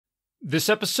This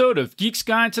episode of Geek's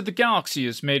Guide to the Galaxy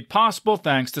is made possible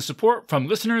thanks to support from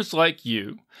listeners like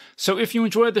you. So if you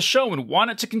enjoyed the show and want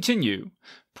it to continue,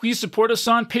 please support us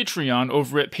on Patreon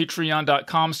over at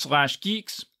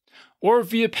patreon.com/geeks or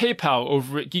via PayPal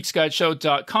over at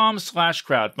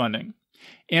geeksguideshow.com/crowdfunding.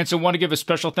 And so I want to give a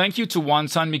special thank you to Juan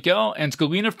San Miguel and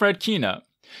Galina Fredkina,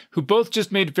 who both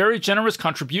just made very generous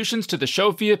contributions to the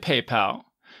show via PayPal.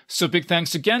 So big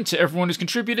thanks again to everyone who's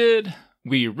contributed.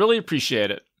 We really appreciate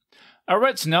it.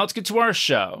 Alright, so now let's get to our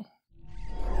show.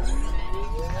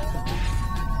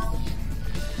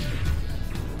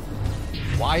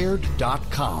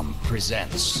 Wired.com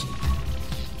presents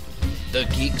The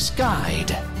Geek's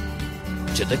Guide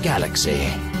to the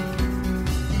Galaxy.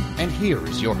 And here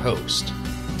is your host,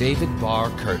 David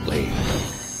Barr Kirtley.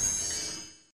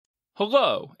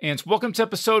 Hello, and welcome to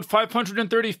episode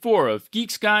 534 of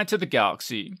Geek's Guide to the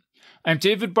Galaxy. I'm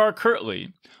David Barr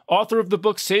Kirtley, author of the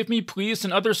book Save Me Please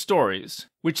and Other Stories,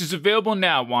 which is available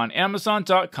now on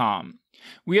Amazon.com.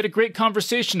 We had a great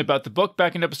conversation about the book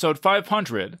back in episode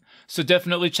 500, so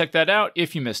definitely check that out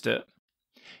if you missed it.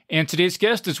 And today's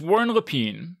guest is Warren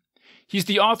Lapine. He's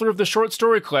the author of the short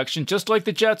story collection Just Like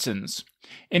the Jetsons,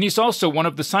 and he's also one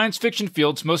of the science fiction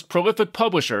field's most prolific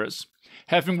publishers,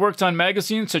 having worked on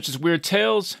magazines such as Weird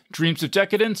Tales, Dreams of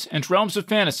Decadence, and Realms of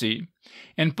Fantasy,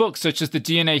 and books such as The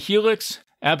DNA Helix,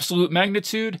 Absolute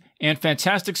Magnitude, and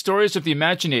Fantastic Stories of the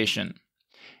Imagination.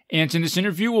 And in this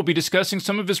interview, we'll be discussing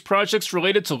some of his projects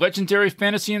related to legendary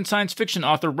fantasy and science fiction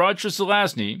author Roger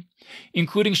Zelazny,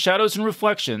 including Shadows and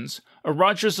Reflections, a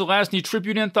Roger Zelazny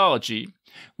tribute anthology,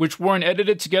 which Warren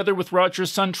edited together with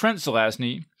Roger's son Trent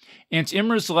Zelazny, and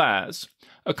Immer Zelaz,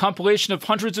 a compilation of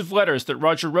hundreds of letters that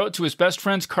Roger wrote to his best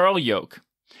friends Carl Yoke.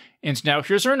 And now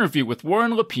here's our interview with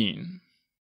Warren Lapine.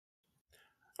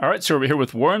 All right, so we're here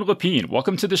with Warren Lapine.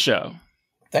 Welcome to the show.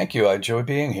 Thank you. I enjoy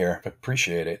being here.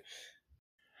 Appreciate it.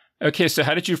 Okay, so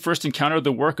how did you first encounter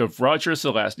the work of Roger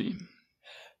Zelazny?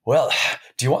 Well,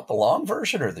 do you want the long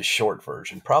version or the short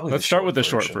version? Probably. Let's start with the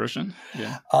short version.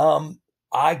 Yeah.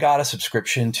 I got a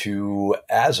subscription to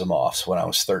Asimov's when I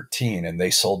was 13, and they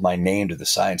sold my name to the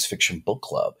Science Fiction Book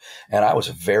Club. And I was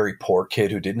a very poor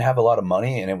kid who didn't have a lot of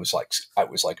money, and I was like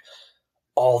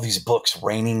all these books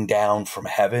raining down from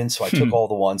heaven. So I took all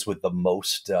the ones with the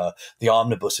most, the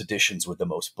omnibus editions with the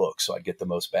most books. So I'd get the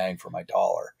most bang for my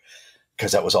dollar,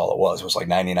 because that was all it was. It was like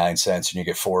 99 cents and you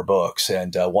get 4 books.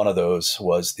 And one of those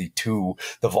was the two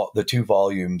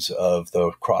volumes of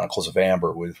the Chronicles of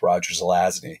Amber with Roger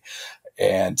Zelazny.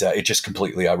 And it just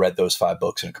completely, I read those 5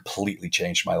 books and it completely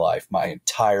changed my life. My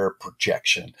entire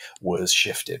projection was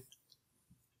shifted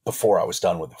before I was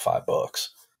done with the 5 books.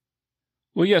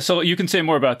 Well, yeah, so you can say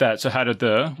more about that. So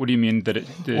what do you mean that it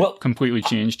completely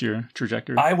changed your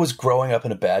trajectory? I was growing up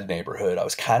in a bad neighborhood. I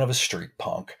was kind of a street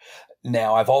punk.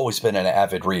 Now, I've always been an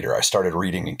avid reader. I started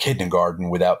reading in kindergarten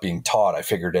without being taught. I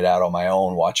figured it out on my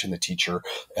own, watching the teacher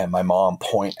and my mom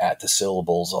point at the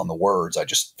syllables on the words. I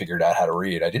just figured out how to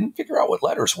read. I didn't figure out what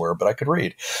letters were, but I could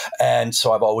read. And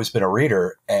so I've always been a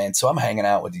reader. And so I'm hanging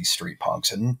out with these street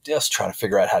punks and just trying to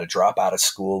figure out how to drop out of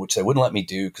school, which they wouldn't let me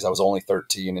do because I was only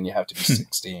 13 and you have to be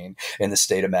 16 in the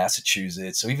state of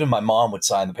Massachusetts. So even my mom would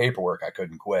sign the paperwork. I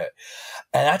couldn't quit.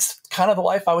 And that's kind of the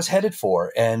life I was headed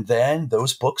for. And then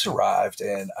those books arrived.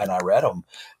 And I read them,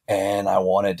 and I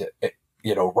wanted,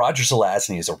 Roger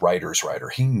Zelazny is a writer's writer.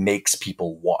 He makes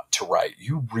people want to write.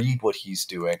 You read what he's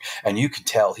doing, and you can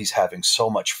tell he's having so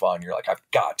much fun. You're like, I've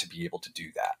got to be able to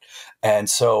do that. And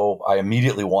so I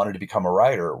immediately wanted to become a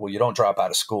writer. Well, you don't drop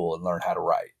out of school and learn how to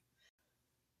write.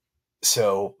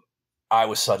 So I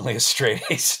was suddenly a straight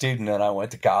A student, and I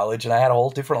went to college, and I had a whole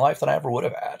different life than I ever would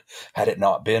have had it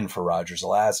not been for Roger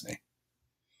Zelazny.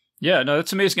 Yeah, no,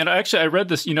 that's amazing. And I read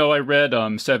this, I read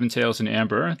Seven Tales in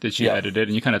Amber that you edited,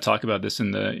 and you kind of talk about this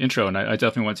in the intro, and I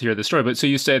definitely want to hear the story. But so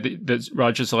you said that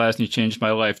Roger Zelazny changed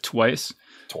my life twice?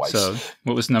 Twice. So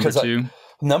what was number 2?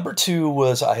 Number 2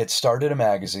 was I had started a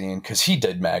magazine because he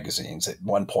did magazines. At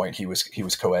one point, he was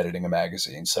co-editing a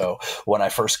magazine. So when I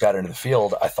first got into the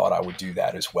field, I thought I would do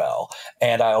that as well.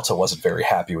 And I also wasn't very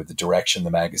happy with the direction the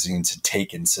magazines had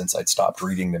taken since I'd stopped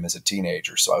reading them as a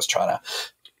teenager. So I was trying to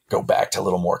go back to a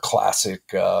little more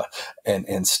classic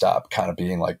and stop kind of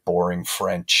being like boring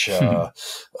French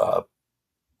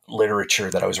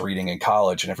literature that I was reading in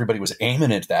college. And everybody was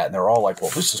aiming at that. And they're all like, well,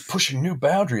 this is pushing new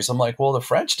boundaries. I'm like, well, the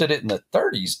French did it in the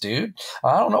 30s, dude.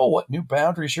 I don't know what new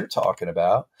boundaries you're talking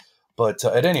about. But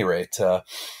at any rate, I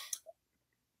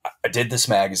did this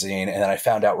magazine, and then I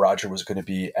found out Roger was going to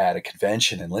be at a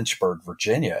convention in Lynchburg,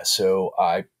 Virginia. So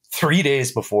I 3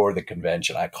 days before the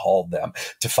convention, I called them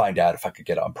to find out if I could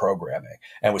get on programming,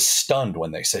 and was stunned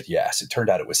when they said yes. It turned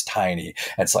out it was tiny.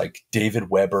 And it's like David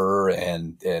Weber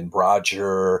and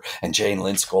Roger and Jane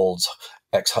Linsgold's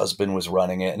ex-husband was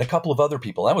running it, and a couple of other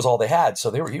people. That was all they had.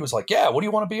 So he was like, yeah, what do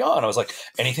you want to be on? I was like,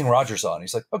 anything Roger's on.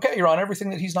 He's like, okay, you're on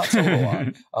everything that he's not solo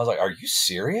on. I was like, are you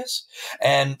serious?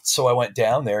 And so I went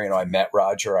down there, I met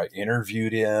Roger, I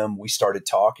interviewed him, we started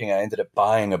talking. I ended up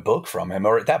buying a book from him,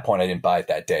 or at that point I didn't buy it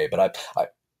that day, but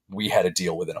we had a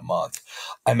deal within a month.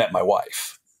 I met my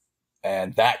wife,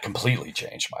 and that completely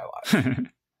changed my life.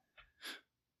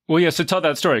 Well, yeah, so tell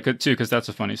that story too, because that's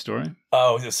a funny story.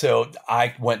 Oh, so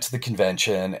I went to the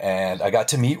convention, and I got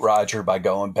to meet Roger by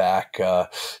going back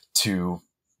to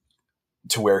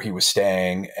where he was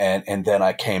staying. And then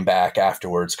I came back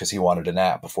afterwards because he wanted a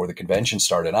nap before the convention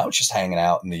started. And I was just hanging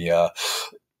out in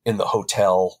the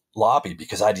hotel lobby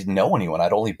because I didn't know anyone.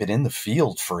 I'd only been in the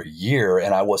field for a year,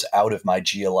 and I was out of my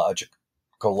geological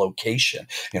location.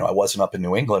 I wasn't up in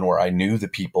New England where I knew the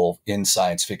people in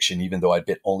science fiction, even though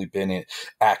I'd only been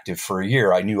active for a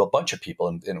year. I knew a bunch of people,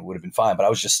 and it would have been fine. But I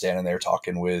was just standing there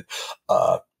talking with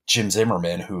Jim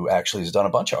Zimmerman, who actually has done a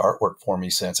bunch of artwork for me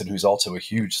since, and who's also a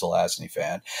huge Zelazny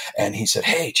fan. And he said,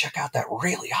 hey, check out that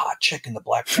really hot chick in the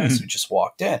black dress who just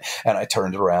walked in. And I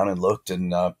turned around and looked,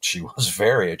 and she was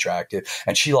very attractive.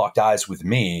 And she locked eyes with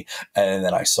me. And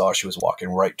then I saw she was walking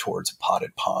right towards a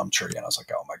potted palm tree. And I was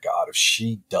like, oh my God, if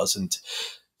she doesn't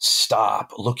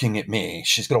stop looking at me,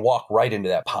 she's going to walk right into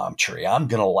that palm tree. I'm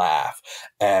going to laugh,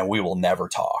 and we will never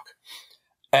talk.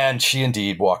 And she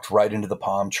indeed walked right into the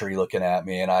palm tree looking at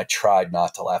me, and I tried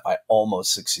not to laugh. I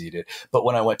almost succeeded. But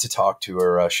when I went to talk to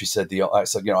her, she said, I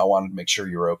said, I wanted to make sure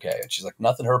you were okay. And she's like,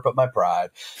 nothing hurt but my pride.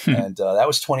 And that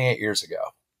was 29 years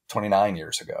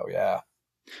ago. Yeah.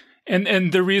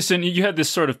 And the reason you had this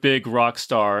sort of big rock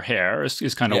star hair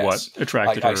is kind of what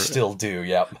attracted her. I still do.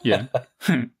 Yep. Yeah.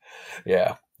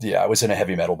 Yeah. Yeah, I was in a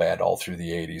heavy metal band all through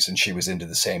the 80s, and she was into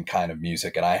the same kind of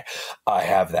music. And I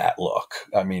have that look.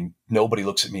 I mean, nobody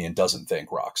looks at me and doesn't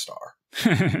think rock star.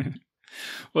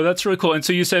 Well, that's really cool. And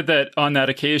so you said that on that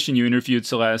occasion you interviewed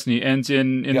Zelazny, and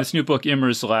in this new book,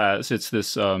 Immer's Laz, it's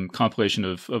this compilation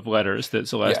of letters that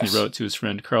Zelazny wrote to his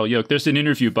friend Carl Jung. There's an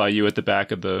interview by you at the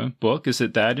back of the book. Is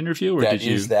it that interview? Or that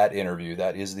is that interview.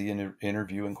 That is the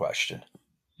interview in question.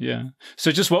 Yeah.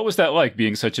 So just what was that like,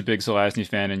 being such a big Zelazny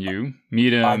fan, and you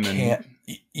meet him? I can't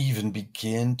even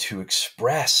begin to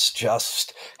express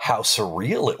just how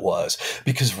surreal it was,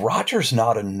 because Roger's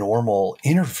not a normal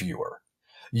interviewer.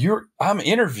 I'm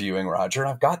interviewing Roger,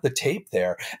 and I've got the tape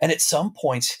there. And at some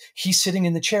points, he's sitting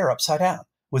in the chair upside down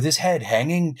with his head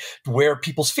hanging where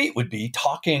people's feet would be,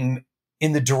 talking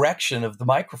in the direction of the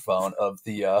microphone of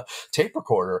the tape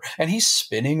recorder. And he's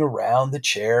spinning around the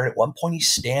chair. At one point, he's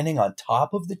standing on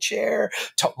top of the chair,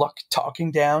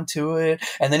 talking down to it.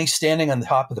 And then he's standing on the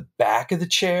top of the back of the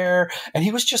chair. And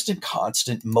he was just in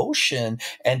constant motion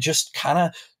and just kind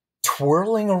of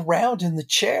twirling around in the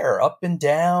chair, up and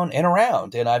down and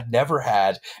around. And I've never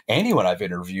had anyone I've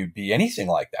interviewed be anything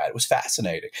like that. It was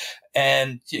fascinating.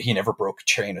 And he never broke a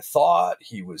train of thought.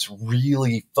 He was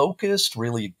really focused,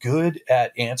 really good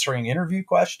at answering interview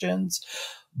questions,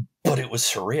 but it was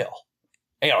surreal.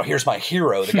 Here's my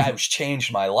hero, the guy who's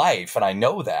changed my life, and I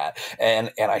know that.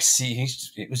 And I see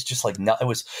it was just like, it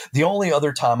was the only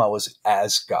other time I was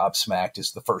as gobsmacked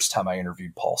is the first time I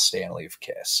interviewed Paul Stanley of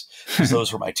Kiss, because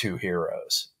those were my two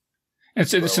heroes. And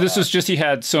so this was just, he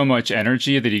had so much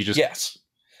energy that he just... Yes.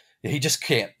 He just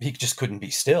couldn't be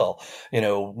still.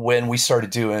 When we started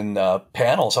doing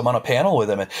panels, I'm on a panel with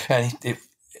him,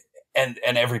 and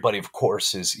everybody, of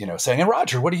course, is, saying, and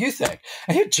Roger, what do you think?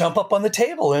 And he'd jump up on the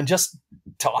table and just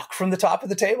talk from the top of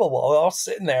the table while we're all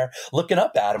sitting there looking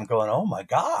up at him going, oh my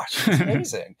gosh, it's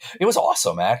amazing. It was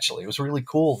awesome, actually. It was really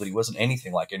cool that he wasn't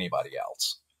anything like anybody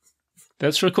else.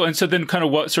 That's really cool. And so then kind of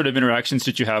what sort of interactions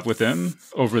did you have with him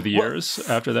over the years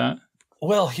after that?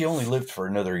 Well, he only lived for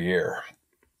another year.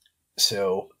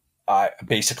 So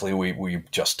we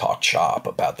just talked shop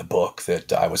about the book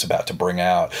that I was about to bring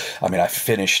out. I mean, I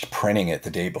finished printing it the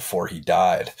day before he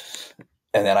died.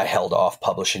 And then I held off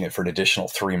publishing it for an additional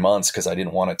 3 months because I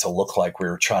didn't want it to look like we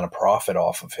were trying to profit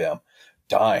off of him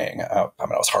dying. I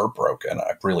was heartbroken.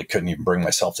 I really couldn't even bring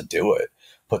myself to do it.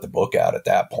 Put the book out at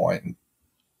that point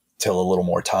until a little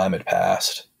more time had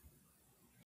passed.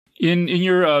 In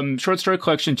your short story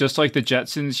collection, Just Like the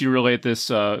Jetsons, you relate this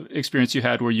experience you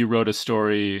had where you wrote a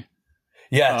story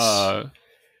Yes.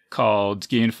 Called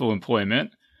Gainful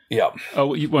Employment. Yeah. Oh,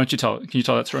 why don't you tell? Can you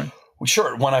tell that story? Well,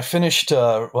 sure. When I finished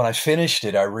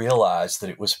it, I realized that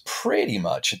it was pretty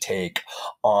much a take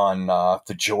on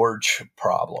the George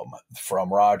problem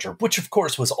from Roger, which of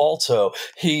course was also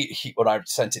he when I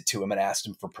sent it to him and asked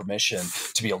him for permission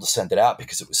to be able to send it out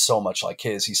because it was so much like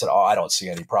his. He said, "Oh, I don't see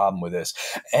any problem with this."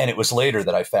 And it was later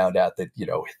that I found out that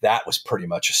that was pretty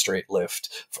much a straight lift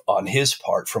on his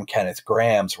part from Kenneth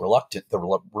Graham's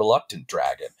Reluctant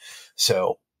Dragon.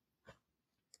 So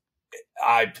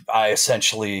I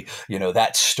essentially,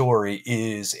 that story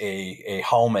is a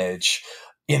homage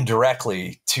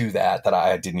indirectly to that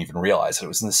I didn't even realize. It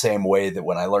was in the same way that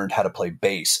when I learned how to play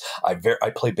bass, I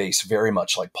play bass very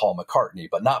much like Paul McCartney,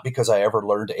 but not because I ever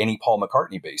learned any Paul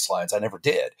McCartney bass lines. I never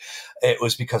did. It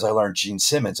was because I learned Gene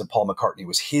Simmons and Paul McCartney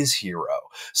was his hero.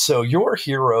 So your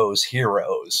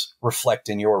heroes reflect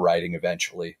in your writing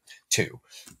eventually too.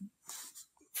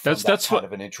 That's kind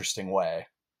of an interesting way.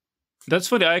 That's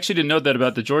funny. I actually didn't know that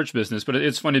about the George business, but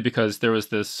it's funny because there was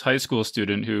this high school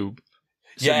student who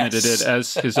submitted it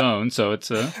as his own. So it's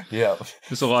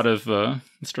there's a lot of the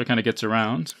story kind of gets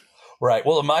around. Right.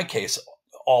 Well, in my case,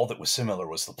 all that was similar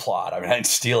was the plot. I mean, I didn't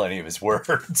steal any of his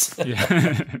words.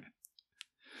 Yeah.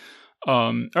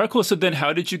 All right, cool. So then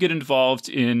how did you get involved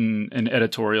in an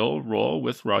editorial role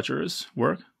with Roger's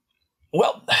work?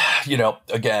 Well,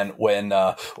 again, when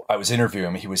I was interviewing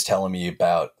him, he was telling me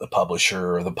about the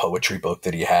publisher or the poetry book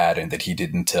that he had, and that he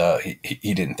didn't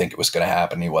think it was going to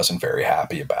happen. He wasn't very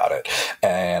happy about it.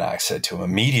 And I said to him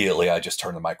immediately, I just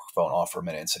turned the microphone off for a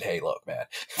minute and said, "Hey, look, man,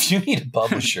 if you need a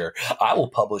publisher, I will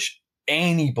publish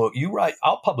any book you write.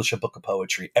 I'll publish a book of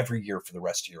poetry every year for the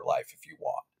rest of your life if you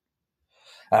want."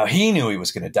 Now, he knew he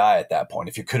was going to die at that point.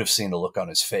 If you could have seen the look on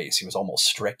his face, he was almost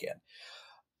stricken.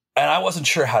 And I wasn't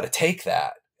sure how to take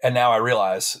that. And now I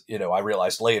realized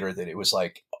later that it was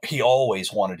like he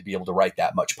always wanted to be able to write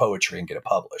that much poetry and get it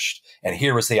published. And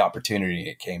here was the opportunity.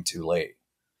 It came too late.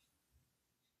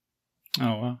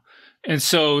 Oh, wow. And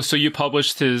so you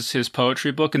published his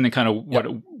poetry book, and then kind of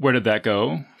where did that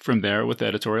go from there with the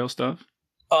editorial stuff?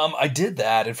 I did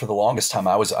that. And for the longest time,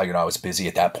 I was busy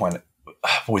at that point.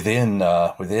 Within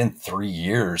 3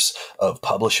 years of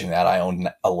publishing that, I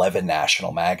owned 11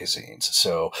 national magazines.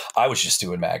 So I was just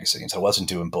doing magazines. I wasn't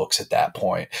doing books at that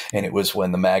point. And it was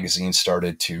when the magazines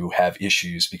started to have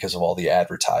issues because of all the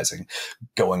advertising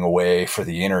going away for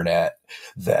the internet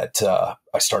that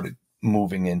I started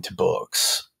moving into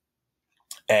books.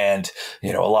 And,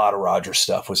 a lot of Roger's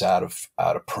stuff was out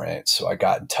of print. So I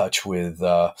got in touch with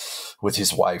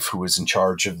his wife, who was in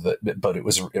charge of but it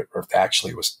was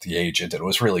the agent. And it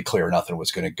was really clear nothing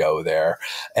was going to go there.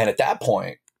 And at that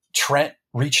point, Trent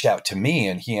reached out to me,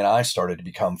 and he and I started to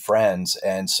become friends.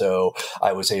 And so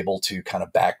I was able to kind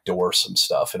of backdoor some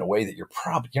stuff in a way that you're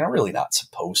really not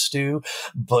supposed to.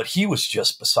 But he was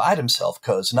just beside himself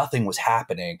because nothing was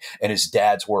happening and his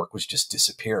dad's work was just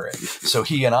disappearing. So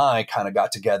he and I kind of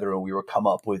got together and we would come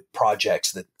up with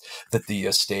projects that the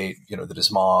estate, that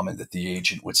his mom and that the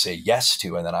agent would say yes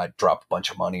to. And then I'd drop a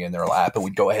bunch of money in their lap and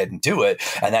we'd go ahead and do it.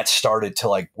 And that started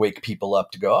to wake people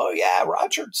up to go, "Oh yeah,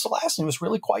 Roger Zelazny was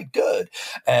really quite good."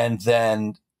 And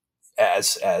then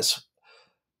as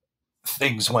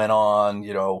things went on,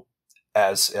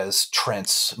 as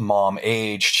Trent's mom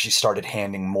aged, she started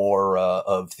handing more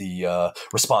of the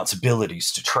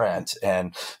responsibilities to Trent.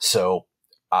 And so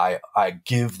I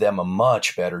give them a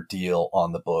much better deal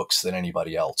on the books than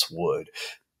anybody else would,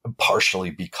 partially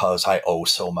because I owe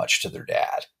so much to their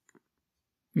dad.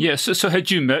 Yeah. So had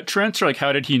you met Trent, or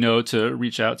how did he know to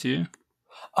reach out to you?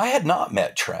 I had not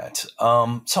met Trent.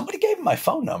 Somebody gave him my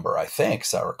phone number, I think,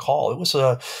 as I recall. It was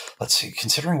let's see,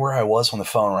 considering where I was when the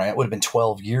phone rang, it would have been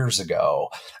 12 years ago.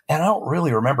 And I don't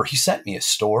really remember. He sent me a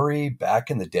story back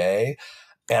in the day,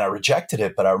 and I rejected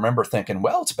it. But I remember thinking,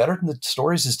 well, it's better than the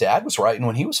stories his dad was writing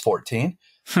when he was 14.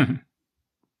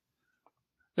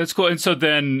 That's cool. And so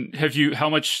then have you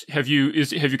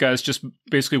guys just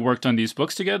basically worked on these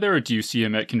books together, or do you see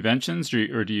him at conventions,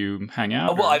 or do you hang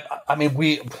out? Well, I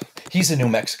mean, he's in New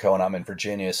Mexico and I'm in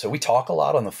Virginia. So we talk a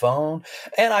lot on the phone,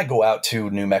 and I go out to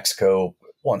New Mexico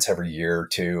once every year or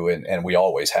two. And we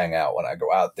always hang out when I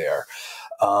go out there.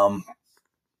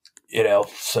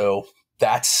 So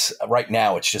that's right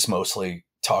now it's just mostly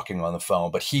talking on the phone,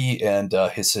 but he and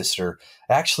his sister,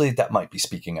 actually, that might be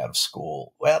speaking out of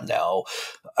school. Well, no,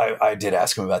 I did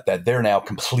ask him about that. They're now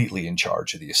completely in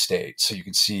charge of the estate. So you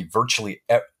can see virtually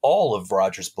all of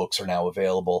Roger's books are now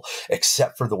available,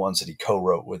 except for the ones that he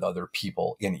co-wrote with other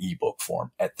people in ebook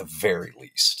form at the very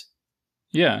least.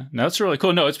 Yeah, that's really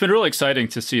cool. No, it's been really exciting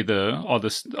to see all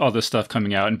this stuff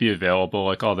coming out and be available,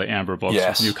 like all the Amber books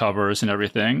with new covers and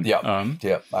everything. Yeah,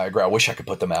 I agree. I wish I could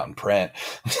put them out in print.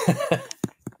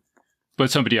 But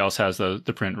somebody else has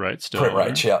the print rights still. Print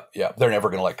rights, yeah. They're never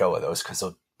going to let go of those because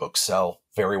the books sell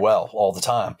very well all the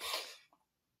time.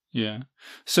 Yeah.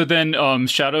 So then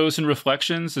Shadows and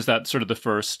Reflections, is that sort of the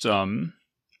first That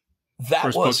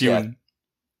book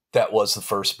That was the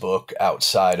first book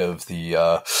outside of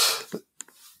the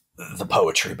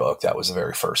poetry book. That was the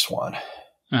very first one.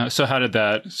 So how did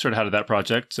that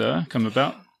project come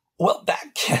about? Well,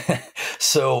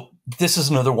 so this is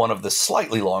another one of the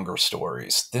slightly longer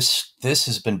stories. This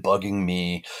has been bugging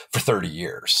me for 30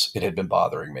 years. It had been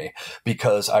bothering me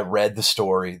because I read the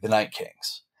story, The Night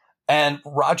Kings, and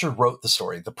Roger wrote the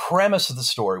story. The premise of the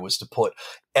story was to put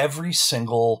every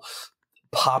single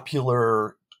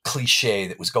popular cliche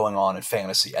that was going on in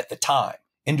fantasy at the time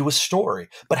into a story,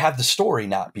 but have the story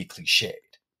not be cliched.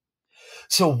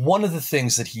 So one of the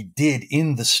things that he did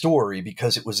in the story,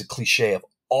 because it was a cliche of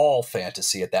all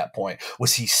fantasy at that point,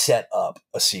 was he set up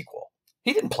a sequel.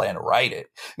 He didn't plan to write it.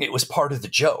 It was part of the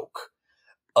joke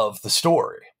of the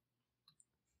story.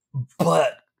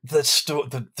 But the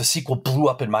sequel blew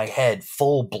up in my head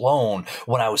full blown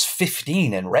when I was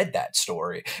 15 and read that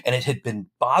story. And it had been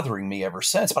bothering me ever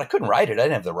since, but I couldn't write it. I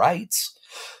didn't have the rights.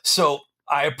 So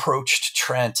I approached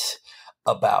Trent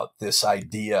about this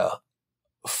idea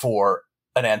for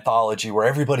an anthology where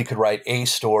everybody could write a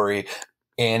story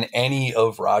in any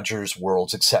of Roger's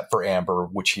worlds except for Amber,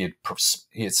 which he had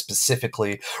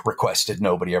specifically requested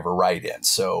nobody ever write in.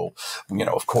 So,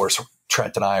 of course,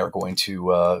 Trent and I are going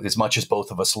to, as much as both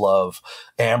of us love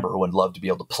Amber and would love to be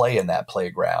able to play in that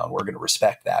playground, we're going to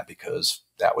respect that because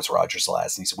that was Roger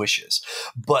Zelazny's wishes.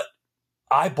 But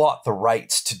I bought the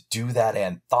rights to do that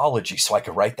anthology so I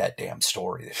could write that damn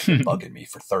story that had been bugging me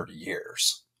for 30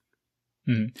 years.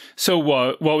 Mm-hmm. So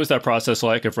what was that process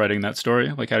like of writing that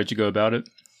story? Like, how did you go about it?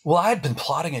 Well, I had been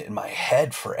plotting it in my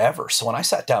head forever. So when I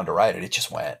sat down to write it, it just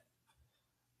went.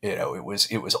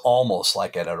 It was almost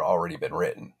like it had already been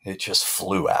written. It just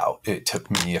flew out. It took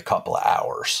me a couple of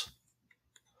hours.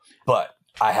 But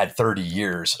I had 30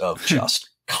 years of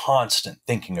just constant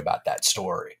thinking about that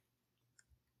story.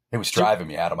 It was driving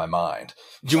me out of my mind.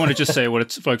 Do you want to just say what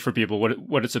it's like for people,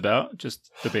 what it's about? Just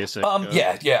the basic.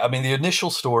 Yeah. I mean, the initial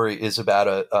story is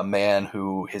about a man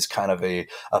who is kind of a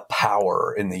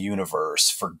power in the universe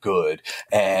for good.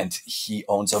 And he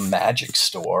owns a magic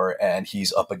store and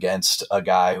he's up against a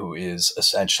guy who is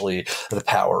essentially the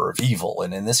power of evil.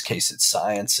 And in this case, it's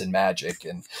science and magic.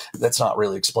 And that's not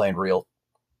really explained real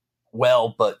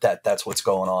well, but that's what's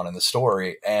going on in the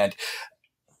story. And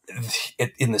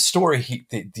in the story,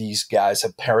 these guys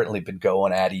have apparently been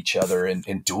going at each other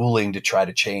and dueling to try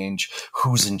to change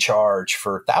who's in charge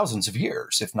for thousands of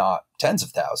years, if not tens of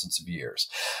thousands of years.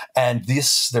 And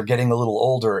they're getting a little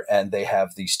older, and they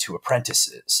have these two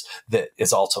apprentices. That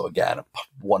is also, again,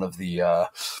 one of the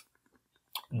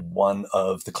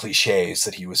cliches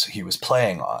that he was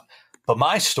playing on. But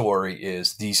my story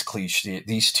is these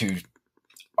two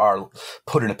are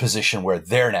put in a position where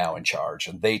they're now in charge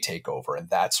and they take over, and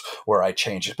that's where I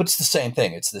change it. But it's the same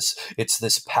thing. It's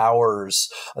this power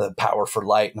for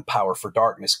light and power for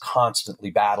darkness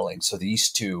constantly battling. So these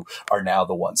two are now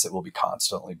the ones that will be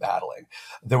constantly battling.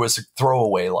 There was a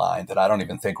throwaway line that I don't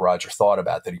even think Roger thought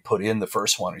about that he put in the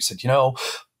first one. He said,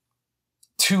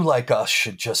 two like us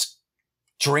should just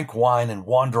drink wine and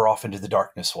wander off into the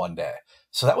darkness one day.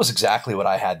 So that was exactly what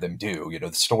I had them do.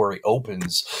 The story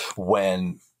opens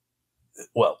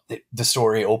the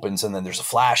story opens and then there's a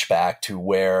flashback to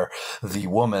where the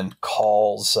woman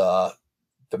calls the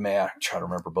man. I'm trying to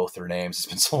remember both their names. It's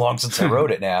been so long since I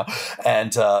wrote it now.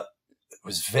 And it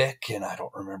was Vic, and I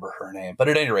don't remember her name. But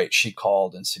at any rate, she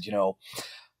called and said,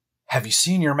 have you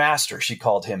seen your master? She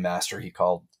called him master. He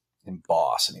called him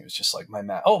boss. And he was just like, my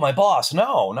boss.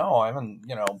 No, I haven't,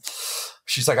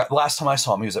 She's like, last time I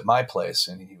saw him, he was at my place.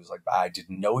 And he was like, I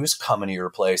didn't know he was coming to your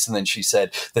place. And then she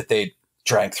said that they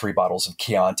drank 3 bottles of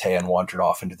Chianti and wandered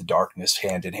off into the darkness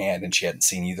hand in hand. And she hadn't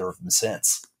seen either of them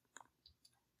since.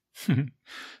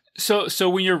 So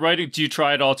when you're writing, do you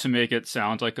try at all to make it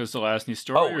sound like a Zelazny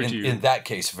story? Oh, in that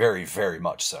case, very, very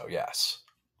much so. Yes.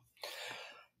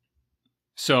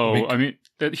 So,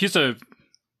 he's I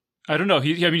don't know.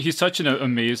 He's such an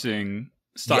amazing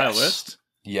stylist.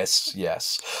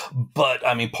 Yes. But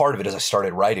part of it is I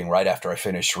started writing right after I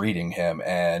finished reading him,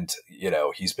 and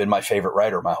he's been my favorite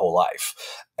writer my whole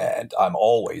life, and I'm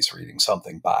always reading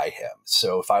something by him.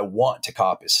 So if I want to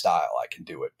copy his style, I can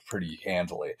do it pretty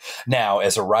handily. Now,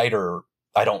 as a writer,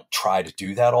 I don't try to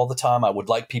do that all the time. I would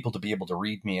like people to be able to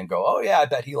read me and go, oh yeah, I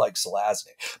bet he likes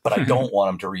Zelazny. But I don't want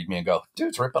them to read me and go,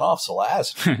 dude's ripping off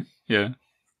Zelazny. Yeah.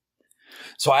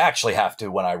 So I actually have to,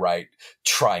 when I write,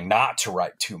 try not to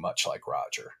write too much like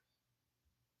Roger.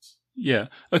 Yeah.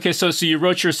 Okay. So you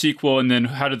wrote your sequel, and then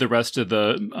how did the rest of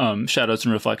the Shadows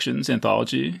and Reflections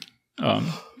anthology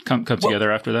come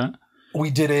together after that?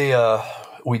 We did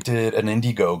an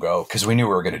Indiegogo because we knew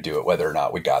we were going to do it whether or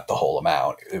not we got the whole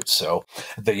amount. So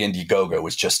the Indiegogo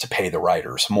was just to pay the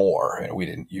writers more, and we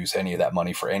didn't use any of that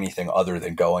money for anything other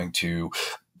than going to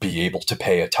be able to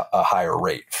pay a higher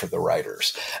rate for the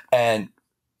writers. And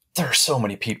there are so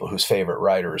many people whose favorite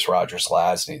writer is Roger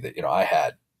Zelazny that,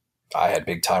 I had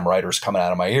big time writers coming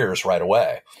out of my ears right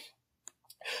away.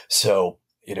 So,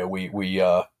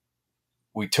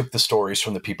 we took the stories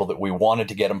from the people that we wanted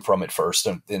to get them from at first.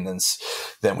 And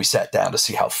then we sat down to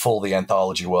see how full the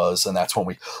anthology was. And that's when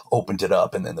we opened it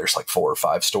up. And then there's like 4 or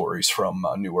 5 stories from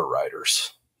newer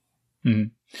writers. Mm-hmm.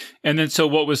 And then, so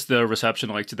what was the reception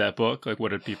like to that book? Like,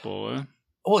 what did people...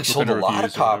 Well, it sold a lot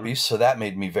of copies, so that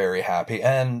made me very happy.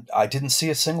 And I didn't see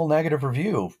a single negative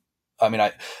review. I mean,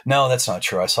 no, that's not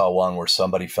true. I saw one where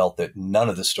somebody felt that none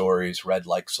of the stories read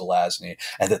like Zelazny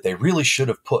and that they really should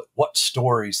have put what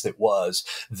stories that was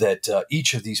that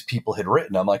each of these people had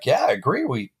written. I'm like, yeah, I agree.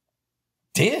 We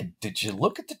did. Did you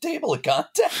look at the table of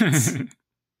contents?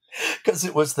 Because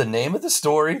it was the name of the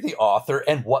story, the author,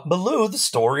 and what milieu the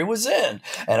story was in.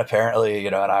 And apparently,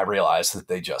 and I realized that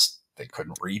they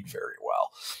couldn't read very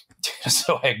well.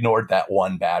 So I ignored that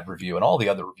one bad review, and all the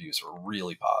other reviews were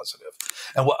really positive.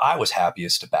 And what I was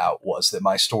happiest about was that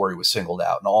my story was singled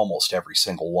out in almost every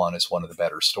single one as one of the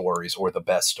better stories or the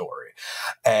best story.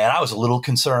 And I was a little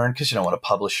concerned because, when a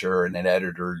publisher and an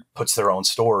editor puts their own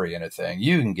story in a thing,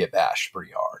 you can get bashed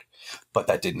pretty hard. But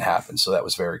that didn't happen, so that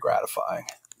was very gratifying.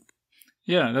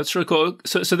 Yeah, that's really cool.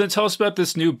 So then tell us about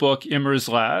this new book, Immer's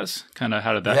Laz. Kind of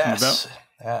how did that come about?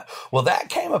 Yeah. Well, that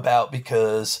came about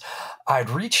because I'd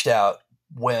reached out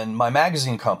when my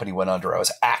magazine company went under. I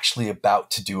was actually about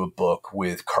to do a book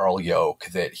with Carl Yoke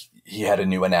that he had a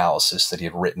new analysis that he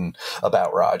had written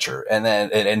about Roger. And then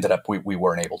it ended up, we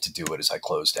weren't able to do it as I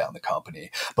closed down the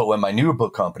company. But when my new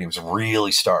book company was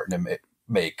really starting to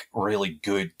make really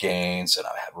good gains and I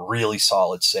had really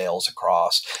solid sales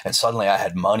across, and suddenly I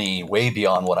had money way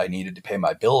beyond what I needed to pay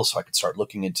my bills, so I could start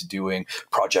looking into doing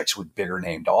projects with bigger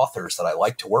named authors that I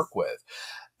like to work with.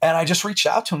 And I just reached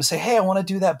out to him to say, hey, I want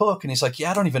to do that book. And he's like,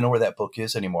 yeah, I don't even know where that book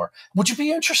is anymore. Would you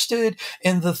be interested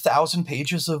in the 1,000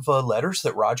 pages of letters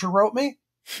that Roger wrote me?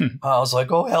 I was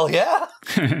like, oh, hell yeah.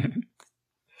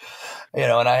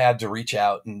 And I had to reach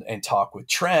out and talk with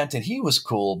Trent, and he was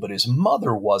cool, but his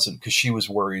mother wasn't, because she was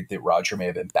worried that Roger may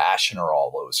have been bashing her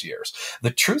all those years. The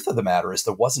truth of the matter is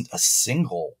there wasn't a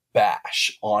single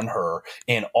bash on her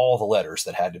in all the letters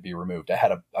that had to be removed.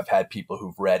 I've had people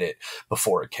who've read it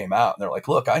before it came out, and they're like,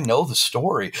 look, I know the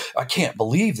story. I can't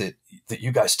believe that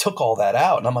you guys took all that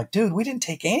out. And I'm like, dude, we didn't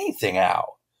take anything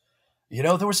out.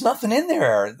 There was nothing in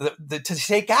there to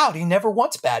take out. He never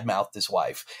once badmouthed his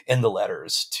wife in the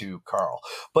letters to Carl.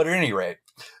 But at any rate,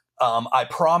 I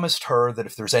promised her that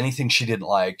if there's anything she didn't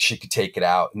like, she could take it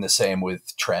out. And the same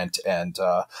with Trent and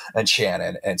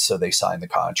Shannon. And so they signed the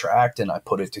contract, and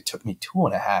it took me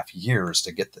 2.5 years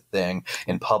to get the thing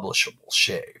in publishable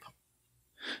shape.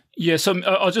 Yeah, so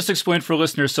I'll just explain for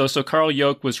listeners. So Carl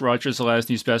Yoke was Roger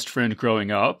Zelazny's best friend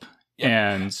growing up, yep.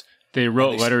 And they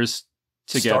wrote letters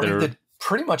together.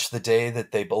 Pretty much the day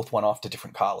that they both went off to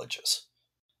different colleges.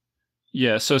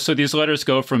 Yeah, so these letters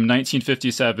go from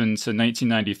 1957 to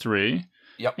 1993.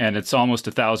 Yep. And it's almost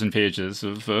 1,000 pages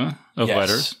of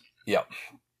letters. Yep.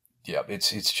 Yep.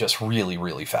 It's just really,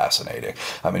 really fascinating.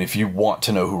 I mean, if you want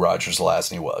to know who Roger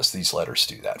Zelazny was, these letters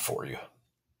do that for you.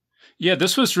 Yeah,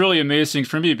 this was really amazing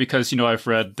for me because, I've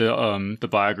read the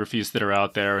biographies that are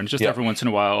out there, and just every once in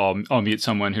a while I'll meet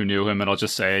someone who knew him, and I'll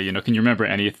just say, can you remember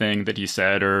anything that he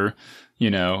said, or,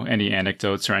 any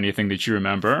anecdotes or anything that you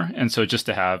remember? And so just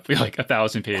to have like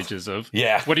 1,000 pages of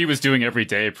what he was doing every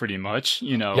day, pretty much,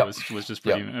 was just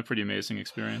a pretty amazing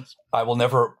experience. I will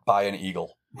never buy an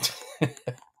Eagle.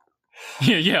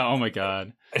 Yeah. Oh my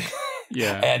God.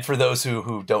 Yeah. And for those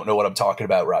who don't know what I'm talking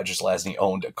about, Roger Zelazny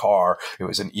owned a car. It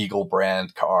was an Eagle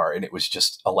brand car, and it was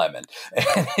just a lemon.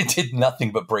 And it did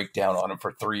nothing but break down on him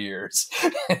for 3 years.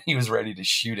 He was ready to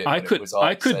shoot it. I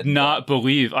could not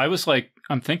believe. I was like,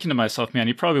 I'm thinking to myself, man,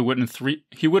 he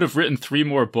would have written 3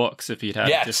 more books if he'd had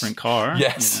a different car.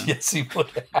 Yes, yes, he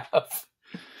would have.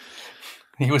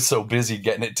 He was so busy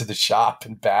getting it to the shop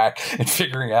and back and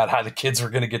figuring out how the kids were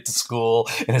going to get to school,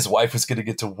 and his wife was going to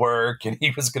get to work, and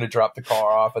he was going to drop the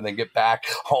car off and then get back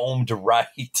home to write.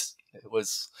 It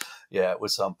was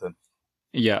something.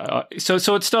 Yeah. So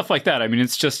it's stuff like that. I mean,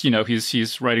 it's just,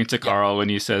 he's writing to Carl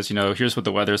and he says, here's what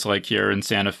the weather's like here in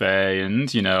Santa Fe. And,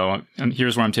 and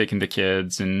here's where I'm taking the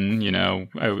kids. And,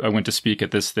 I went to speak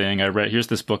at this thing. Here's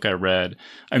this book I read.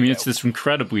 I mean, it's this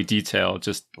incredibly detailed,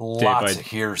 just lots of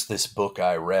here's this book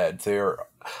I read. There's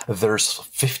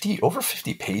over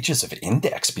 50 pages of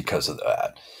index because of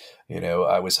that.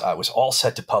 I was all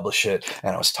set to publish it,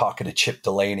 and I was talking to Chip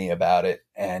Delaney about it,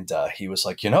 and he was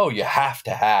like, you have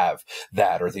to have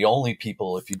that, or the only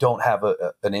people, if you don't have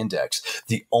an index,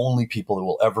 the only people who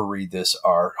will ever read this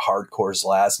are hardcore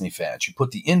Zelazny fans. You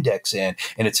put the index in,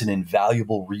 and it's an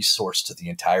invaluable resource to the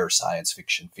entire science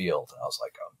fiction field. And I was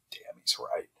like, oh, damn, he's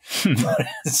right. But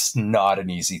it's not an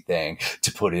easy thing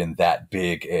to put in that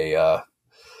big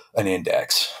an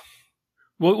index.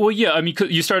 Well, yeah. I mean,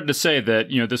 you started to say that,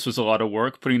 this was a lot of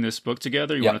work putting this book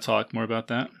together. You want to talk more about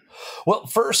that? Well,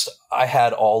 first, I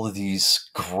had all of these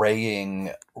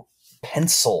graying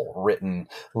pencil written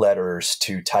letters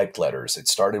to typed letters. It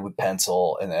started with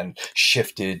pencil and then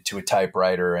shifted to a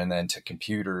typewriter and then to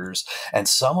computers. And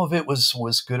some of it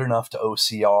was good enough to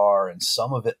OCR, and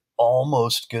some of it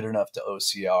almost good enough to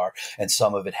OCR, and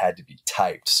some of it had to be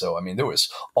typed. So, I mean, there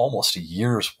was almost a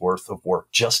year's worth of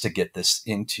work just to get this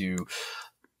into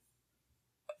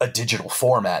a digital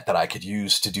format that I could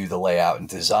use to do the layout and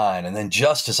design. And then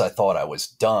just as I thought I was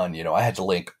done, I had to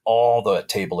link all the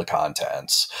table of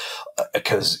contents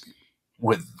because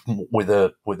with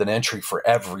an entry for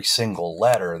every single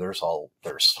letter, there's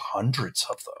hundreds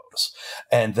of those.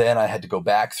 And then I had to go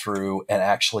back through and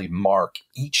actually mark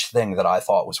each thing that I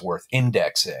thought was worth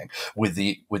indexing with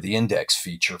the index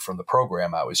feature from the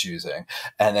program I was using,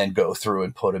 and then go through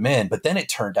and put them in. But then it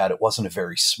turned out it wasn't a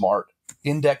very smart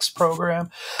index program,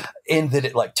 in that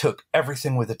it took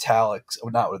everything with italics.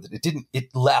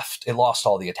 It lost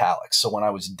all the italics. So when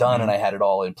I was done and I had it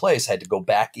all in place, I had to go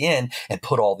back in and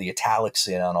put all the italics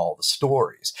in on all the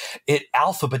stories. It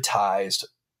alphabetized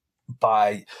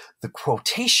by the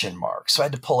quotation marks. So I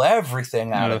had to pull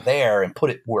everything out of there and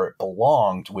put it where it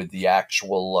belonged with the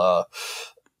actual,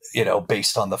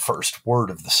 based on the first word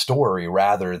of the story,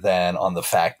 rather than on the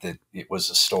fact that it was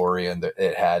a story and that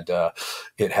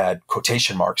it had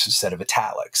quotation marks instead of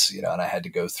italics, and I had to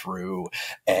go through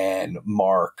and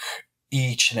mark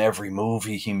each and every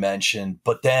movie he mentioned.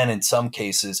 But then in some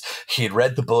cases, he had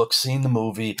read the book, seen the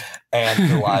movie, and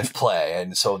the live play.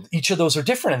 And so each of those are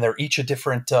different, and they're each a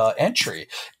different entry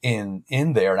in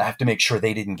there. And I have to make sure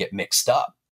they didn't get mixed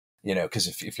up. Because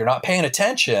if you're not paying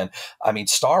attention, I mean,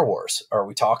 Star Wars, are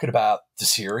we talking about the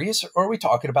series or are we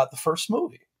talking about the first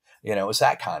movie? It's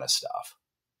that kind of stuff.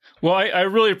 Well, I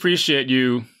really appreciate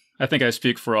you. I think I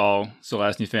speak for all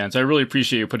Zelazny fans. I really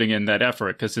appreciate you putting in that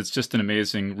effort, because it's just an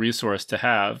amazing resource to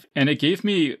have. And it gave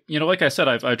me, like I said,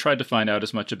 I tried to find out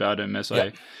as much about him as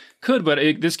I could, but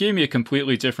this gave me a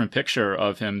completely different picture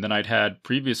of him than I'd had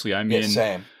previously. I mean,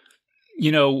 same.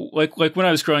 Like when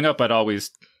I was growing up, I'd always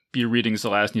be reading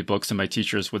Zelazny books, and my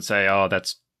teachers would say, "Oh,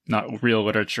 that's not real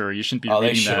literature. You shouldn't be reading that." Oh,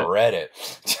 they should have read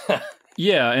it.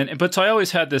 Yeah, but so I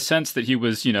always had this sense that he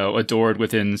was, adored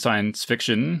within science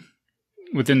fiction,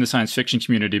 within the science fiction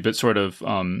community, but sort of,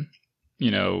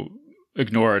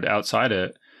 ignored outside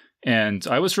it. And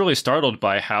I was really startled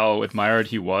by how admired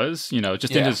he was, in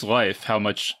his life, how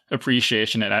much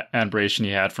appreciation and admiration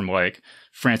he had from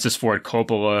Francis Ford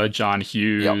Coppola, John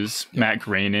Hughes, Matt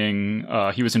Groening.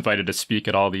 He was invited to speak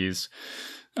at all these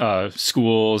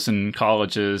schools and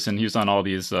colleges, and he was on all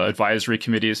these advisory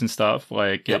committees and stuff. Go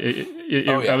ahead.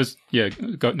 I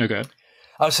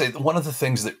would say one of the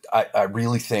things that I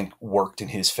really think worked in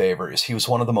his favor is he was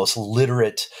one of the most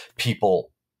literate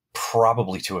people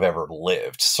probably to have ever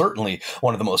lived. Certainly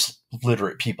one of the most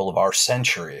literate people of our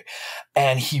century.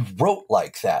 And he wrote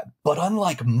like that. But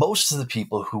unlike most of the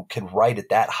people who can write at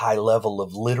that high level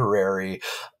of literary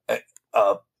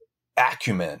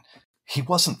acumen, he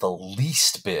wasn't the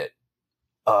least bit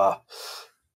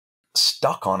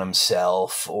stuck on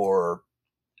himself or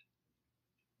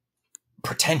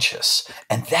pretentious.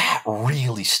 And that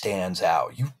really stands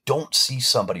out. You don't see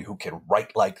somebody who can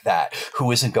write like that,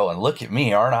 who isn't going, "Look at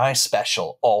me, aren't I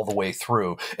special," all the way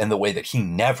through, in the way that he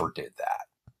never did that,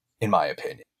 in my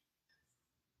opinion.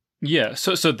 Yeah,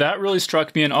 so that really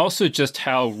struck me, and also just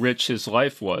how rich his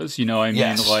life was.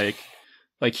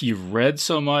 Like he read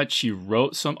so much, he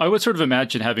wrote so. I would sort of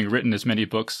imagine, having written as many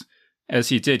books as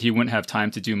he did, he wouldn't have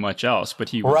time to do much else. But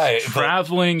he was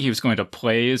traveling, he was going to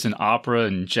plays and opera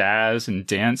and jazz and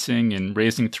dancing and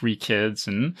raising 3 kids,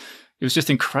 and it was just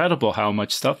incredible how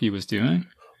much stuff he was doing.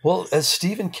 Well, as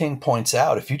Stephen King points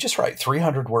out, if you just write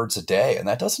 300 words a day, and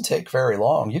that doesn't take very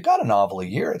long, you got a novel a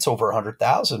year. It's over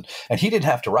 100,000. And he didn't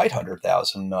have to write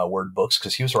 100,000 word books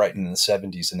because he was writing in the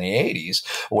 70s and the 80s,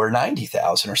 where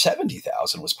 90,000 or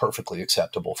 70,000 was perfectly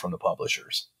acceptable from the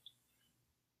publishers.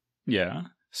 Yeah.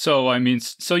 So, I mean,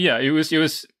 it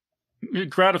was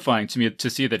gratifying to me to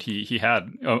see that he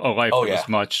had a life that was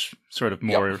much sort of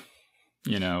more... Yep.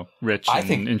 Rich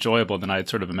and enjoyable than I had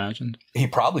sort of imagined. He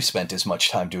probably spent as much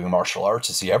time doing martial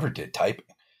arts as he ever did typing.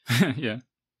 Yeah.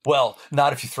 Well,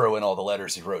 not if you throw in all the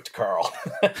letters he wrote to Carl.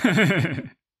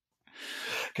 Because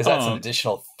that's an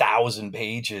additional 1,000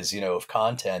 pages, of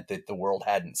content that the world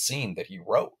hadn't seen that he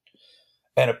wrote.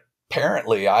 And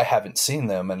apparently, I haven't seen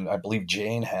them, and I believe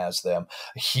Jane has them.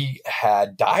 He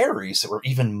had diaries that were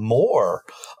even more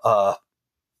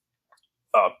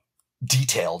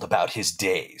detailed about his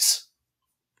days.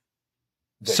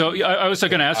 So I was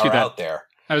going to ask you that. Out there.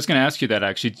 I was going to ask you that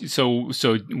actually. So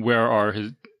where are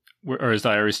his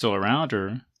diaries still around,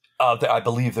 or? I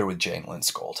believe they're with Jane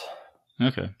Linscold.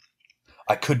 Okay.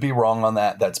 I could be wrong on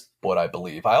that. That's what I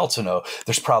believe. I also know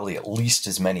there's probably at least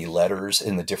as many letters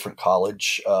in the different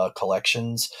college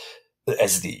collections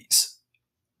as these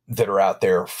that are out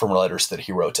there from letters that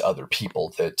he wrote to other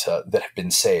people that have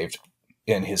been saved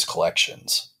in his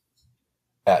collections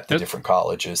at the different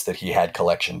colleges that he had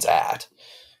collections at.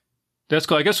 That's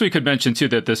cool. I guess we could mention, too,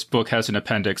 that this book has an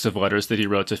appendix of letters that he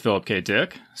wrote to Philip K.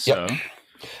 Dick. So.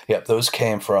 Yep. Those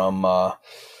came from all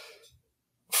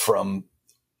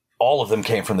of them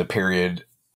came from the period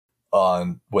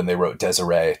on when they wrote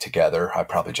Desiree together. I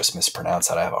probably just mispronounced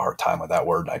that. I have a hard time with that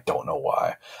word, and I don't know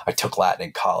why. I took Latin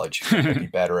in college. I'd be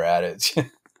better at it.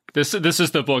 This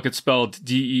is the book. It's spelled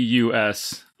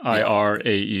Deusirae,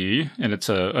 and it's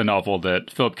a novel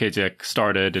that Philip K. Dick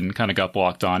started and kind of got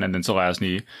blocked on, and then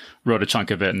Zelazny wrote a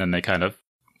chunk of it, and then they kind of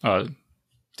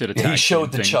did a tag He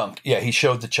showed the thing. chunk. Yeah, he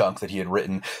showed the chunk that he had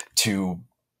written to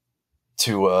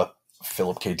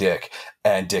Philip K. Dick,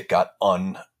 and Dick got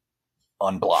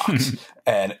unblocked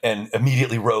and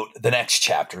immediately wrote the next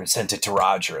chapter and sent it to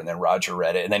Roger, and then Roger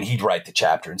read it, and then he'd write the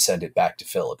chapter and send it back to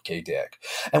Philip K. Dick.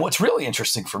 And what's really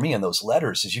interesting for me in those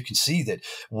letters is you can see that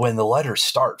when the letters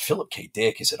start, Philip K.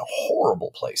 Dick is in a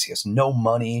horrible place. He has no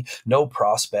money, no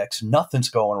prospects, nothing's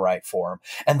going right for him.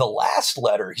 And the last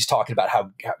letter, he's talking about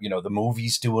how the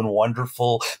movie's doing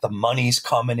wonderful, the money's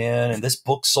coming in, and this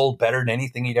book sold better than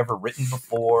anything he'd ever written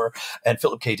before. And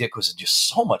Philip K. Dick was in just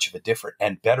so much of a different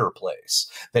and better place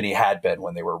than he had been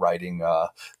when they were writing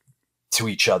to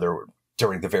each other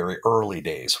during the very early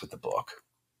days with the book.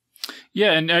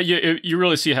 Yeah, and you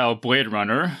really see how Blade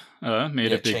Runner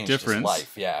made a big difference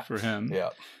for him. Yeah.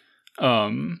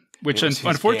 Which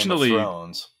unfortunately,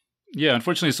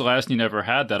 unfortunately, Zelazny never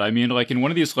had that. I mean, like in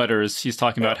one of these letters, he's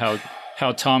talking about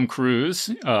how Tom Cruise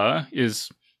is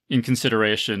in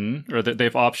consideration, or that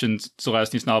they've optioned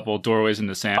Zelazny's novel Doorways in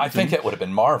the Sand. I think that would have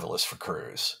been marvelous for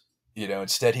Cruise.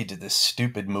 Instead he did this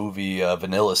stupid movie,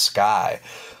 Vanilla Sky,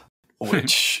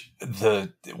 which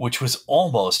was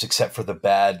almost, except for the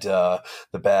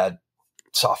bad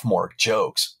sophomoric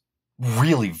jokes,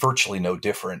 really virtually no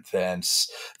different than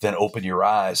Open Your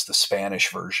Eyes, the Spanish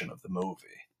version of the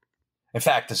movie. In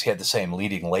fact, as he had the same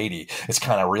leading lady, it's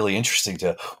kind of really interesting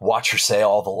to watch her say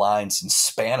all the lines in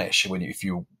Spanish if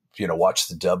you watch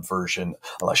the dub version,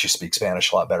 unless you speak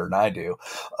Spanish a lot better than I do,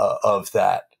 of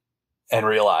that. And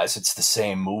realize it's the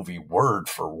same movie word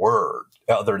for word,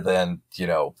 other than,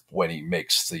 when he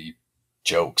makes the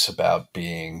jokes about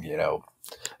being,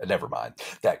 never mind.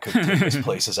 That could take us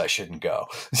places I shouldn't go.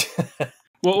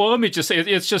 Well, let me just say,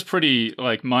 it's just pretty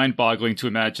mind-boggling to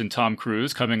imagine Tom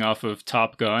Cruise coming off of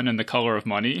Top Gun and The Color of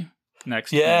Money next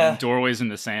to Doorways in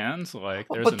the Sands. There's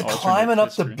but the climbing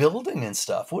up the building and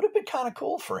stuff would have been kind of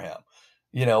cool for him.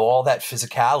 All that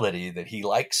physicality that he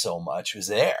likes so much was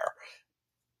there.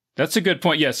 That's a good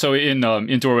point. Yeah. So in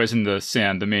Doorways in the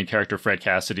Sand, the main character, Fred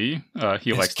Cassidy,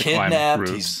 he likes to climb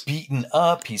roofs. He's beaten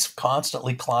up. He's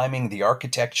constantly climbing the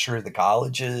architecture, the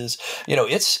colleges.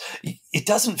 It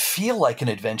doesn't feel like an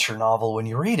adventure novel when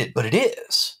you read it, but it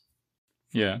is.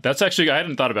 Yeah, that's actually, I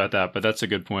hadn't thought about that, but that's a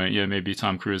good point. Yeah, maybe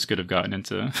Tom Cruise could have gotten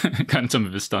some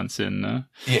of his stunts in.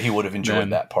 He would have enjoyed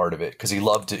that part of it because he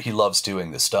loves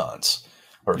doing the stunts,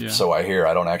 so I hear.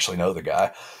 I don't actually know the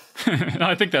guy. No,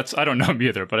 I don't know him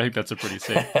either, but I think that's a pretty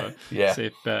safe,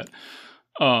 safe bet.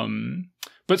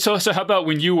 But so how about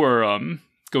when you were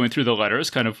going through the letters,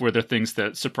 kind of were there things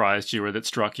that surprised you or that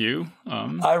struck you?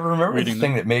 I remember the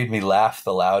thing that made me laugh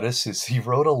the loudest is he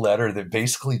wrote a letter that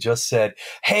basically just said,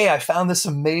 "Hey, I found this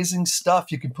amazing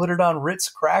stuff. You can put it on Ritz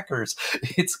crackers.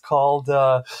 It's called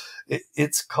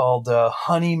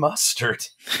honey mustard."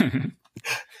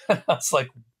 I was like,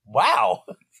 wow.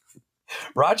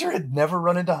 Roger had never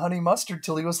run into honey mustard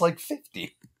till he was like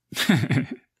 50.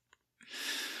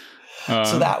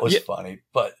 So that was funny.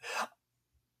 But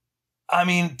I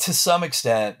mean, to some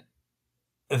extent,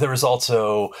 there was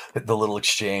also the little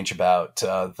exchange about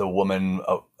the woman,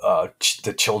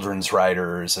 the children's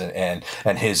writers, and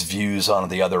his views on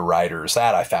the other writers.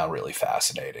 That I found really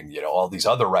fascinating. You know, all these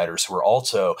other writers who are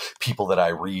also people that I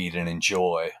read and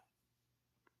enjoy.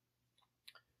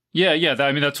 Yeah.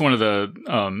 I mean, that's one of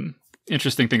the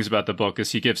interesting things about the book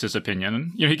is he gives his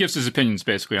opinion. You know, he gives his opinions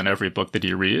basically on every book that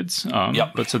he reads.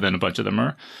 But so then a bunch of them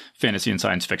are fantasy and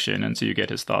science fiction, and so you get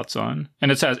his thoughts on.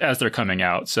 And it's as they're coming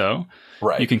out, so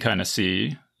you can kind of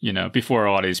see, you know, before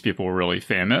a lot of these people were really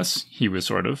famous, he was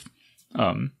sort of,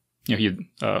 he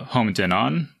homed in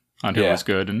on who was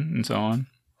good and so on.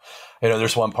 You know,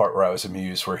 there's one part where I was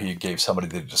amused where he gave somebody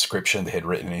the description they had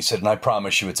written, and he said, "And I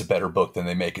promise you it's a better book than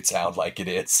they make it sound like it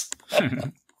is."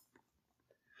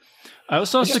 I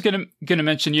was also going to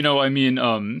mention, you know, I mean,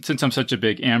 since I'm such a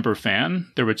big Amber fan,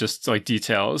 there were just like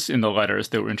details in the letters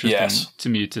that were interesting to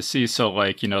me to see. So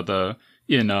like, you know,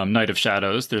 in Night of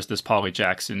Shadows, there's this Polly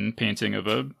Jackson painting of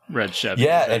a red Chevy.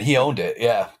 Yeah, and he owned it.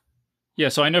 Yeah. Yeah,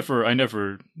 so I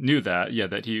never knew that. Yeah,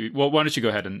 that he. Well, why don't you go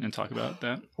ahead and talk about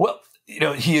that? Well, you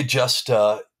know, he had just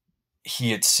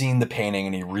he had seen the painting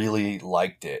and he really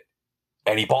liked it.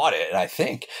 And he bought it, and I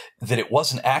think that it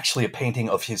wasn't actually a painting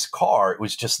of his car. It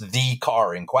was just the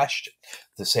car in question,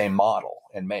 the same model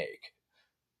and make.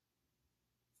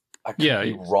 I could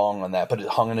be wrong on that, but it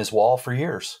hung on his wall for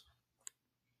years.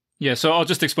 Yeah, so I'll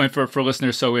just explain for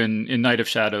listeners. So in Night of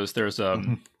Shadows, there's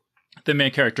the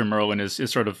main character Merlin is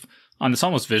sort of on this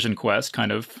almost vision quest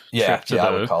kind of trip to I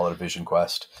would call it a vision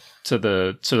quest. To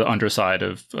the underside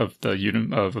of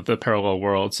the parallel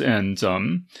worlds, and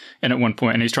at one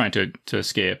point, and he's trying to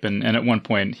escape, and at one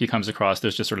point he comes across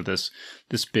there's just sort of this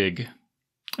big,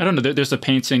 I don't know, there's a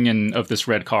painting of this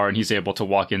red car, and he's able to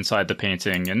walk inside the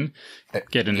painting and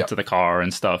get into the car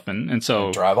and stuff, and so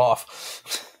and drive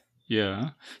off.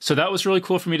 Yeah, so that was really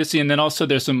cool for me to see, and then also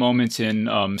there's a moment in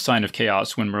Sign of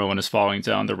Chaos when Merlin is falling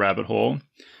down the rabbit hole,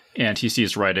 and he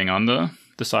sees writing on the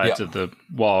sides of the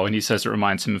wall, and he says it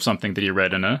reminds him of something that he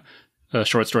read in a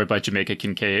short story by Jamaica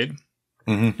Kincaid.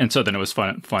 And so then it was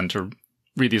fun to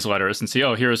read these letters and see,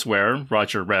 oh, here's where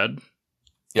Roger read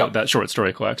that short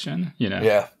story collection, you know.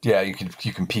 Yeah, you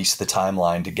can piece the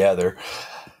timeline together.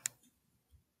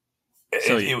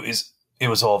 So it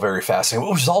was all very fascinating.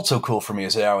 What was also cool for me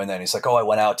is now and then he's like, "Oh, I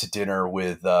went out to dinner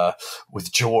with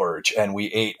George, and we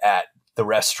ate at the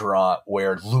restaurant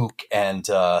where Luke and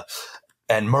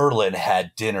Merlin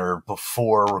had dinner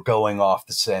before going off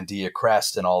the Sandia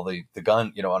Crest, and all the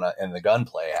gun, you know, and the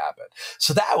gunplay happened."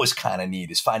 So that was kind of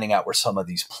neat, is finding out where some of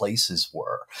these places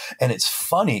were. And it's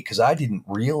funny because I didn't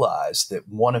realize that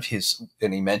one of his,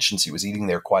 and he mentions he was eating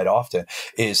there quite often,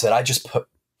 is that I just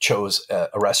chose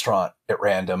a restaurant at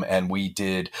random, and we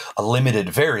did a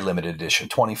very limited edition,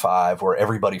 25, where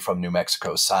everybody from New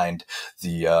Mexico signed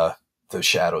the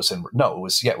Shadows and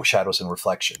Shadows and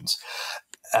Reflections.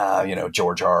 You know,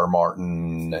 George R. R.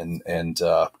 Martin and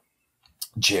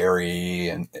Jerry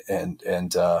and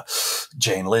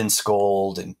Jane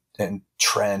Lindskold and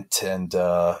Trent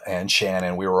and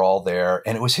Shannon. We were all there,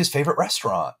 and it was his favorite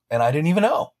restaurant, and I didn't even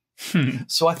know.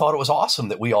 So I thought it was awesome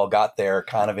that we all got there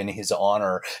kind of in his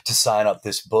honor to sign up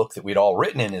this book that we'd all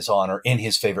written in his honor in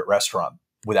his favorite restaurant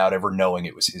without ever knowing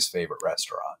it was his favorite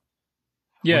restaurant.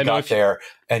 Yeah, we got there,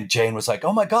 and Jane was like,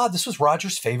 "Oh my God, this was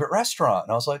Roger's favorite restaurant,"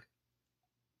 and I was like,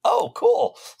 "Oh,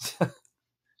 cool."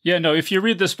 Yeah, no, if you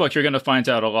read this book, you're going to find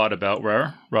out a lot about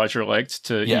where Roger liked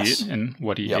to eat and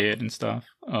what he ate and stuff.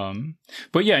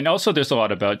 But yeah, and also there's a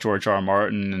lot about George R. R.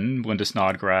 Martin and Linda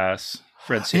Snodgrass,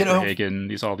 Fred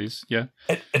Saberhagen, yeah.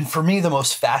 And for me, the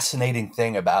most fascinating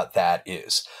thing about that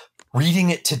is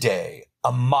reading it today,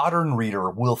 a modern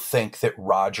reader will think that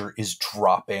Roger is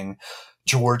dropping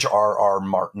George R. R.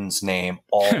 Martin's name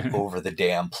all over the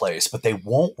damn place, but they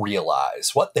won't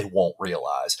realize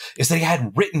is that he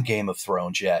hadn't written Game of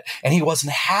Thrones yet, and he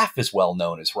wasn't half as well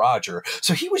known as Roger.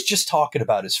 So he was just talking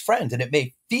about his friend, and it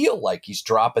may feel like he's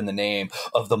dropping the name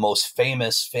of the most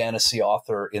famous fantasy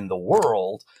author in the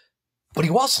world, but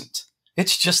he wasn't.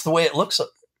 It's just the way it looks,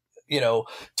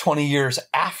 20 years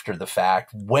after the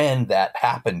fact, when that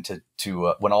happened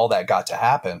when all that got to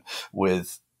happen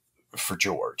for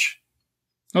George.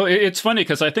 Oh, it's funny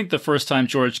because I think the first time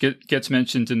George gets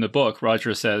mentioned in the book,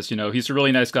 Roger says, he's a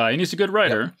really nice guy and he's a good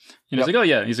writer. Yep. And he's like, "Oh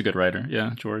yeah, he's a good writer.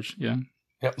 Yeah, George. Yeah."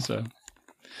 Yep. So,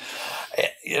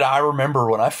 I remember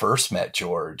when I first met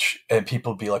George, and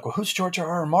people would be like, "Well, who's George R.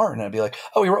 R. Martin?" And I'd be like,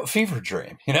 "Oh, he wrote Fever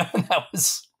Dream," and that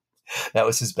was That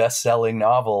was his best-selling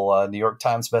novel, New York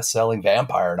Times best-selling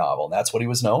vampire novel. And that's what he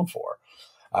was known for.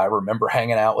 I remember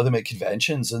hanging out with him at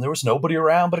conventions, and there was nobody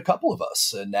around but a couple of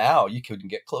us. And now you couldn't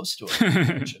get close to him at a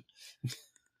convention.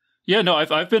 Yeah, no,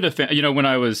 I've been a fan. You know, when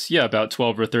I was about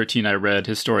 12 or 13, I read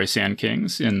his story Sand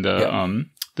Kings in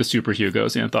the Super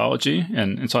Hugos anthology,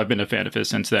 and so I've been a fan of his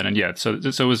since then. And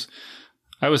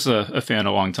I was a fan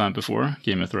a long time before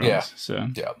Game of Thrones. Yeah. So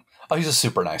yeah. Oh, he's a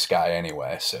super nice guy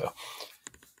anyway. So,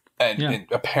 and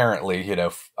apparently, you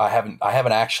know, I haven't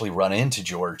actually run into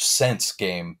George since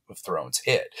Game of Thrones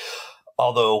hit.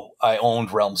 Although I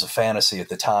owned Realms of Fantasy at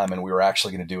the time, and we were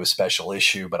actually going to do a special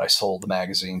issue, but I sold the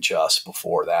magazine just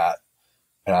before that.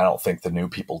 And I don't think the new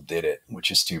people did it,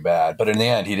 which is too bad. But in the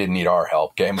end, he didn't need our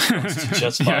help. Game of Thrones is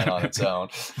just fine on its own.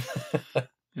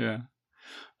 Yeah.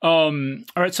 All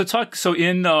right. So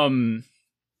in, I'm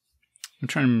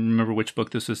trying to remember which book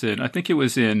this was in. I think it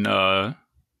was in, it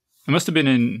must have been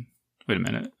in, wait a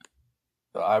minute.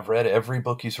 I've read every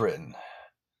book he's written.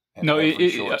 And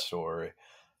short story.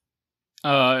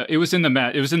 It was in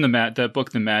that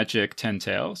book, The Magic 10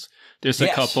 Tales. There's a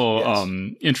couple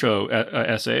intro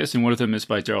essays, and one of them is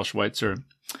by Daryl Schweitzer.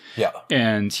 Yeah.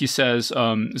 And he says,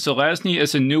 Zelazny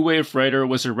as a new wave writer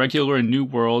was a regular in New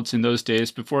Worlds in those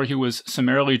days before he was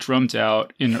summarily drummed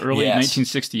out in early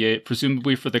 1968,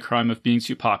 presumably for the crime of being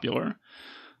too popular.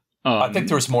 I think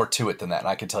there was more to it than that, and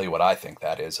I can tell you what I think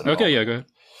that is. Okay, yeah, go ahead.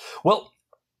 Well,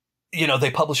 you know,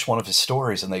 they published one of his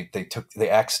stories, and they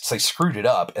screwed it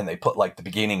up, and they put like the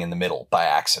beginning and the middle by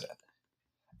accident.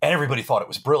 And everybody thought it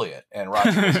was brilliant. And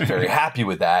Roger was very happy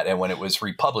with that. And when it was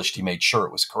republished, he made sure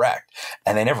it was correct.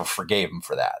 And they never forgave him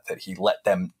for that he let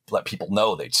people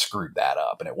know they'd screwed that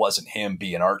up. And it wasn't him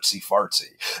being artsy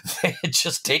fartsy. They had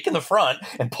just taken the front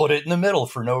and put it in the middle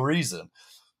for no reason.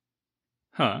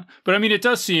 Huh. But I mean, it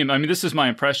does seem, this is my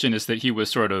impression, is that he was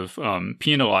sort of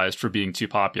penalized for being too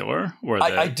popular.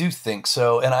 I do think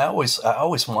so. And I always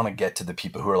want to get to the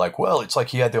people who are like, well, it's like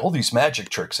he had all these magic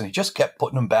tricks and he just kept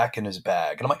putting them back in his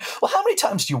bag. And I'm like, well, how many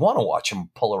times do you want to watch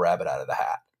him pull a rabbit out of the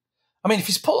hat? I mean, if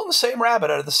he's pulling the same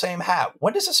rabbit out of the same hat,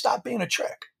 when does it stop being a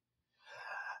trick?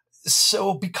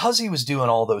 So because he was doing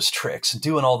all those tricks and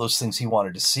doing all those things he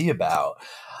wanted to see about,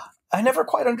 I never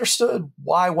quite understood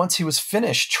why, once he was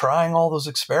finished trying all those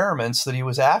experiments that he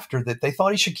was after, that they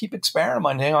thought he should keep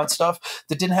experimenting on stuff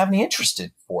that didn't have any interest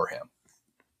in for him.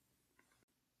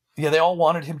 Yeah, they all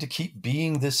wanted him to keep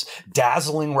being this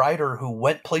dazzling writer who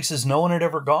went places no one had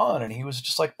ever gone. And he was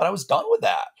just like, but I was done with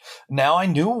that. Now I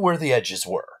knew where the edges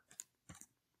were.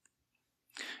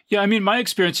 Yeah, I mean, my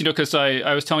experience, because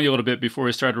I was telling you a little bit before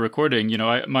we started recording,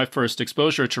 my first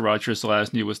exposure to Roger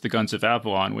Zelazny was The Guns of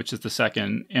Avalon, which is the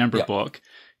second Amber book.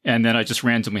 And then I just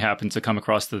randomly happened to come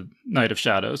across The Night of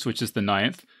Shadows, which is the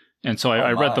 9th. And so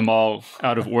I read them all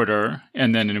out of order.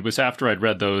 And then it was after I'd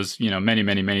read those, many,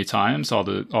 many, many times, all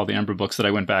the Amber books, that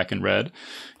I went back and read,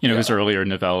 his earlier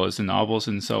novellas and novels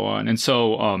and so on. And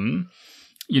so,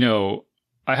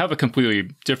 I have a completely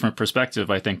different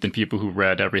perspective, I think, than people who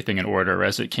read everything in order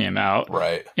as it came out.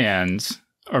 Right. And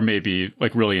are maybe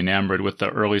like really enamored with the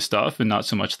early stuff and not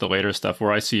so much the later stuff,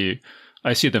 where I see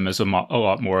them as a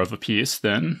lot more of a piece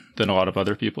than a lot of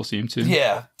other people seem to.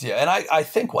 Yeah. Yeah. And I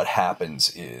think what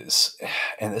happens is,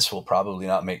 and this will probably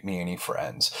not make me any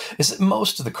friends, is that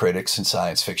most of the critics in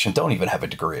science fiction don't even have a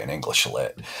degree in English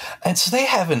lit. And so they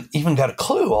haven't even got a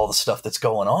clue all the stuff that's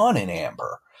going on in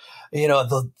Amber.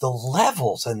 The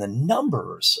levels and the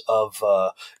numbers of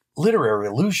literary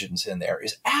allusions in there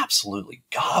is absolutely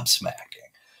gobsmacking.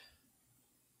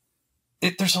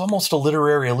 There's almost a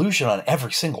literary allusion on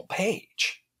every single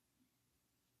page.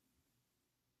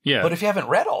 Yeah. But if you haven't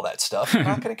read all that stuff, you're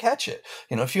not going to catch it.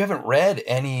 If you haven't read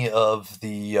any of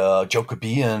the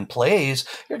Jacobean plays,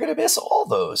 you're going to miss all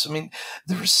those. I mean,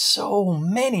 there's so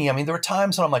many. I mean, there were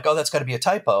times when I'm like, oh, that's got to be a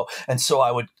typo. And so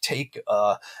I would take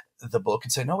the book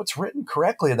and say, no, it's written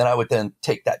correctly. And then I would then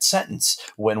take that sentence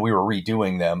when we were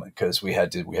redoing them, because we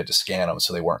had to scan them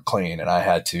so they weren't clean. And I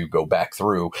had to go back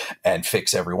through and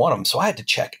fix every one of them. So I had to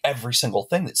check every single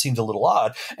thing that seemed a little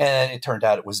odd. And it turned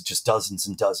out it was just dozens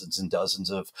and dozens and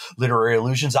dozens of literary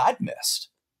allusions I'd missed.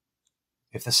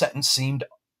 If the sentence seemed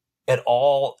at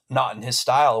all not in his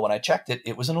style when I checked it,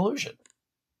 it was an illusion.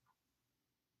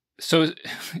 So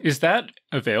is that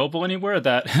available anywhere?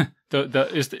 I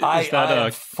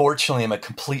unfortunately am a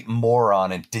complete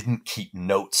moron and didn't keep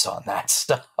notes on that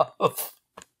stuff.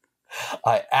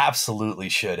 I absolutely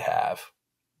should have.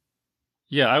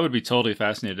 Yeah, I would be totally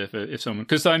fascinated if someone,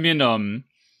 because I mean,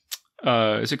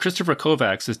 is it Christopher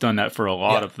Kovacs has done that for a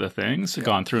lot of the things,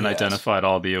 gone through and identified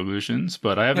all the illusions,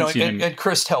 but I haven't seen. And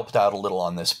Chris helped out a little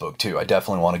on this book too. I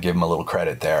definitely want to give him a little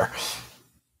credit there.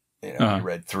 He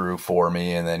read through for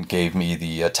me and then gave me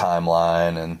the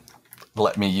timeline and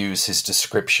let me use his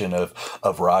description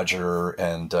of Roger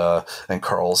and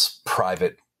Carl's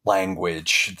private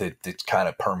language that kind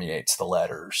of permeates the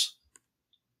letters.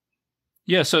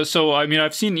 Yeah, so I mean,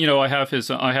 I've seen, I have the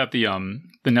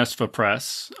Nesva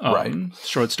Press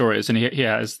short stories, and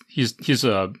he's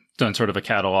done sort of a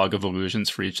catalog of allusions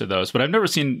for each of those, but I've never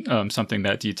seen something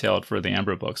that detailed for the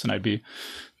Amber books, and I'd be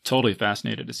totally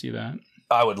fascinated to see that.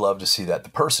 I would love to see that. The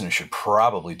person who should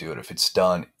probably do it if it's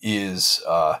done is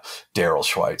Daryl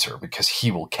Schweitzer, because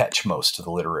he will catch most of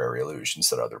the literary allusions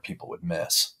that other people would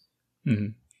miss. Mm-hmm.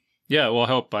 Yeah, well, I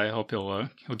hope he'll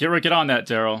get on that,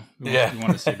 Daryl. We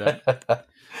want to see that.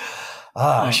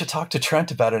 I should talk to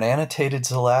Trent about an annotated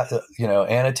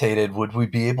annotated. Would we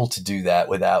be able to do that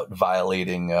without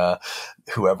violating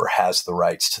whoever has the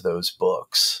rights to those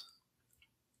books?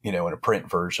 In a print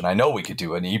version. I know we could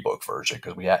do an ebook version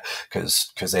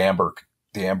because Amber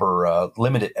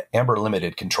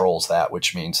Limited controls that,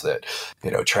 which means that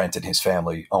Trent and his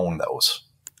family own those.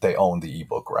 They own the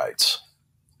ebook rights.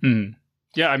 Mm.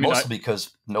 Yeah, I mean, mostly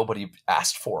because nobody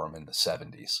asked for them in the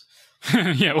 70s.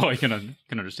 Yeah, well, I can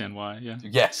understand why. Yeah.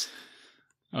 Yes.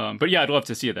 But yeah, I'd love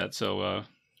to see that. So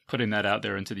putting that out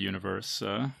there into the universe.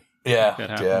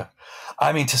 Yeah.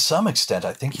 I mean, to some extent,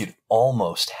 I think you'd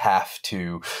almost have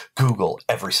to Google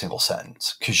every single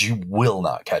sentence because you will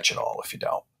not catch it all if you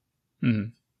don't. Mm-hmm.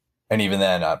 And even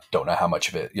then, I don't know how much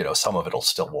of it, some of it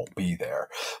still won't be there.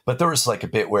 But there was like a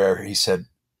bit where he said,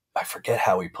 I forget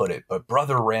how he put it, but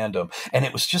brother random. And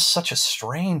it was just such a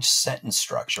strange sentence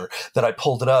structure that I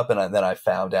pulled it up and then I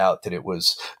found out that it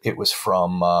was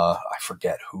from, I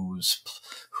forget whose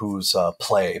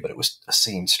play, but it was a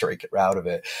scene straight out of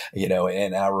it,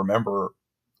 and I remember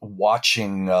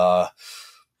watching, I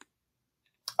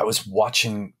was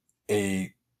watching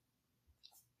a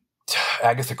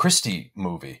Agatha Christie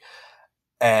movie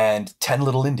and 10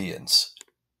 Little Indians.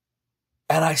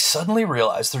 And I suddenly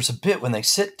realized there's a bit when they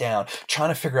sit down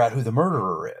trying to figure out who the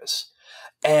murderer is.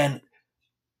 And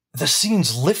the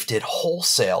scene's lifted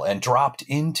wholesale and dropped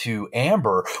into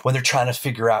Amber when they're trying to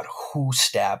figure out who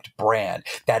stabbed Brand.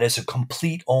 That is a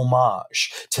complete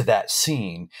homage to that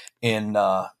scene in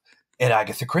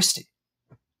Agatha Christie.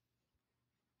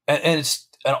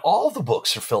 And all the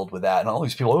books are filled with that. And all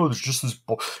these people, there's just this,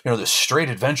 this straight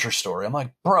adventure story. I'm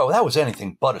like, bro, that was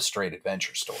anything but a straight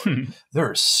adventure story. There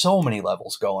are so many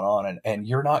levels going on and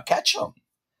you're not catching them,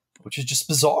 which is just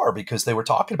bizarre because they were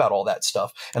talking about all that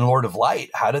stuff in Lord of Light.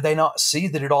 How did they not see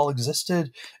that it all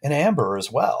existed in Amber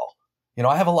as well?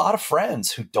 I have a lot of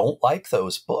friends who don't like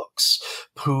those books,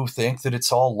 who think that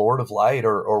it's all Lord of Light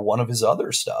or one of his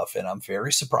other stuff. And I'm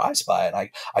very surprised by it.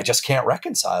 I just can't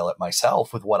reconcile it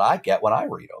myself with what I get when I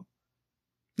read them.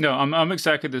 No, I'm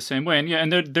exactly the same way. And yeah,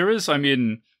 and there is, I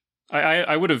mean,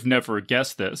 I would have never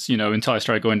guessed this, until I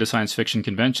started going to science fiction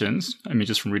conventions. I mean,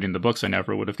 just from reading the books, I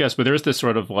never would have guessed. But there's this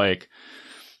sort of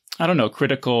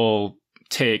critical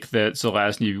take that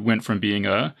Zelazny went from being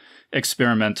a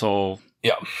experimental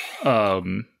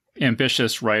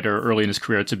ambitious writer early in his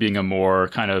career to being a more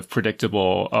kind of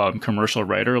predictable commercial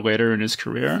writer later in his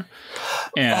career.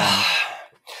 And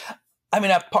I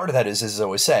mean, part of that is as I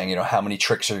was saying, how many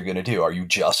tricks are you going to do? Are you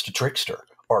just a trickster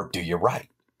or do you write?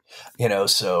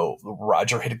 So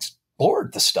Roger had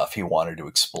explored the stuff he wanted to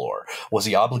explore. Was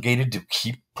he obligated to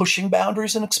keep pushing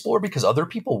boundaries and explore because other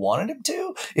people wanted him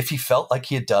to, if he felt like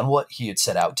he had done what he had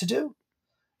set out to do?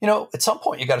 At some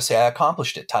point you got to say, I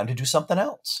accomplished it. Time to do something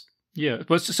else. Yeah.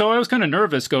 So I was kind of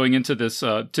nervous going into this,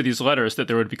 to these letters that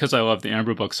there would, because I love the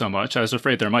Amber book so much, I was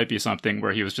afraid there might be something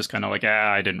where he was just kind of like,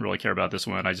 I didn't really care about this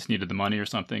one. I just needed the money or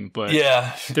something. But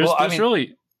yeah, go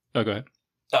ahead.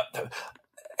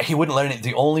 He wouldn't let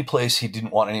the only place he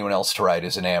didn't want anyone else to write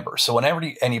is in Amber. So whenever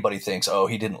anybody thinks,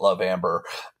 he didn't love Amber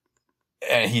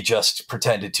and he just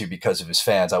pretended to because of his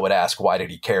fans, I would ask, why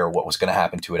did he care what was going to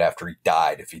happen to it after he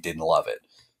died if he didn't love it?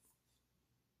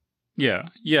 Yeah.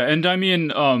 And I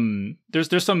mean,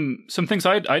 there's some things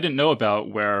I didn't know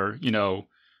about where,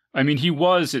 I mean, he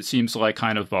was, it seems like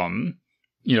kind of,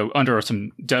 under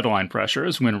some deadline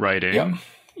pressures when writing,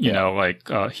 he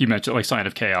mentioned like Sign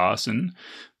of Chaos and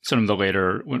some of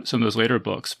those later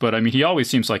books. But I mean, he always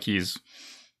seems like he's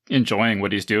enjoying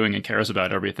what he's doing and cares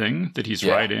about everything that he's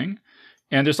writing.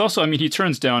 And there's also, I mean, he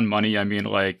turns down money. I mean,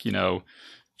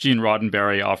 Gene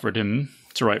Roddenberry offered him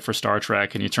to write for Star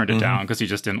Trek, and he turned it down because he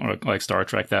just didn't like Star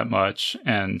Trek that much.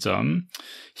 And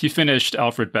he finished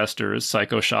Alfred Bester's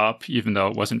Psycho Shop, even though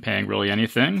it wasn't paying really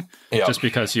anything, just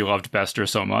because he loved Bester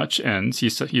so much, and he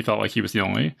felt like he was the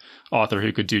only author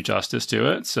who could do justice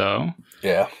to it. So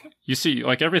you see,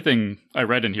 like everything I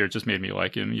read in here just made me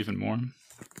like him even more.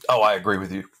 Oh, I agree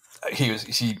with you.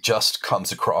 He just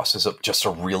comes across as just a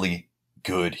really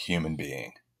good human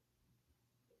being.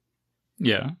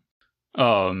 Yeah.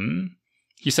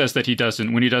 He says that he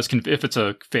doesn't, when he does, if it's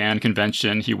a fan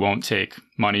convention, he won't take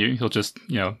money. He'll just,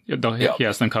 he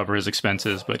has them cover his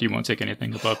expenses, but he won't take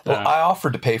anything above that. Well, I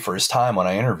offered to pay for his time when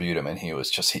I interviewed him, and he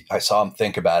was I saw him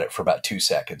think about it for about 2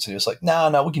 seconds. He was like,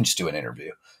 no, we can just do an interview.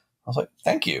 I was like,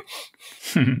 thank you.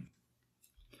 And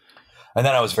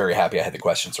then I was very happy I had the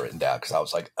questions written down, because I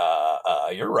was like,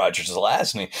 you're Roger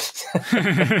Zelazny.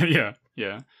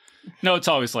 Yeah. No, it's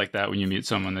always like that when you meet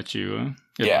someone that you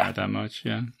admire that much.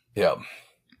 Yeah.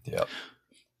 Yeah.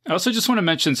 I also just want to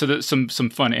mention that some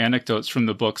fun anecdotes from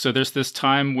the book. So there's this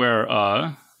time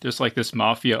where there's like this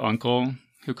mafia uncle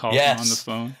who calls him on the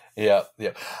phone. Yeah.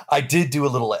 I did do a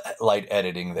little light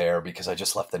editing there because I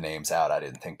just left the names out. I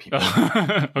didn't think people.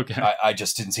 Okay. I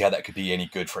just didn't see how that could be any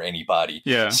good for anybody.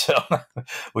 Yeah. So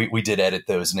we did edit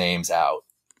those names out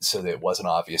so that it wasn't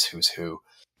obvious who's who.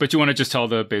 But you want to just tell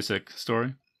the basic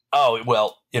story? Oh,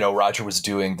 well, Roger was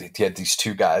he had these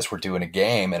 2 guys were doing a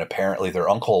game, and apparently their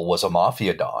uncle was a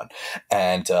mafia don,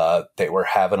 and they were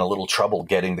having a little trouble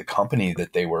getting the company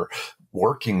that they were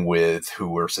working with, who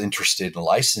were interested in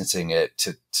licensing it,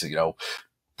 to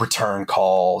return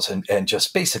calls and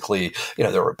just basically,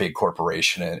 they were a big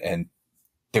corporation and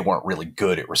they weren't really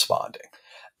good at responding.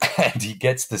 And he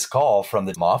gets this call from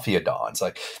the mafia dons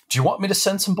like, do you want me to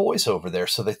send some boys over there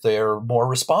so that they're more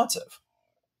responsive?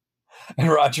 And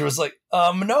Roger was like,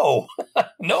 no,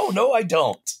 I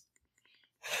don't.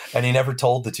 And he never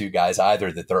told the 2 guys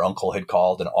either that their uncle had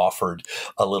called and offered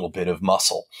a little bit of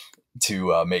muscle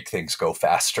to make things go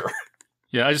faster.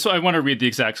 Yeah, I want to read the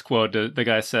exact quote. The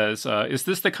guy says, is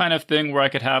this the kind of thing where I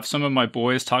could have some of my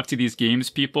boys talk to these games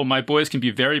people? My boys can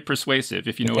be very persuasive,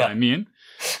 if you know what I mean.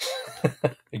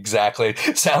 Exactly.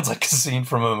 Sounds like a scene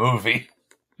from a movie.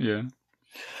 Yeah.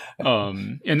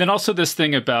 And then also this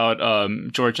thing about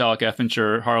George Alec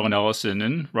Effinger, Harlan Ellison,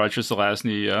 and Roger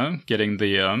Zelazny getting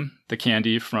the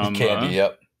candy from... The candy,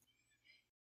 yep.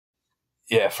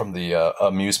 Yeah, from the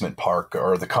amusement park,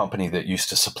 or the company that used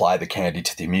to supply the candy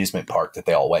to the amusement park that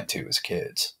they all went to as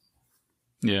kids.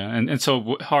 Yeah, and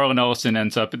so Harlan Ellison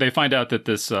ends up... They find out that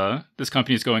this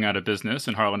company is going out of business,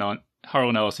 and Harlan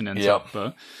Ellison ends up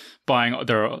buying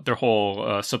their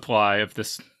whole supply of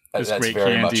this That's great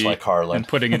very candy much like Harlan. And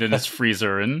putting it in his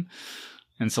freezer. And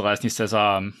Zelazny says,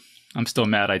 I'm still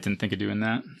mad I didn't think of doing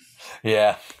that.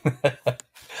 Yeah.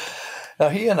 Now,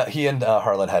 he and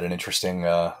Harlan had an interesting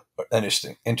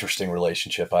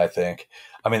relationship, I think.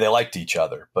 I mean, they liked each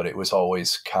other, but it was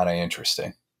always kind of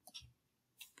interesting.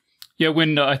 Yeah,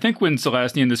 I think when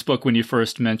Zelazny in this book, when he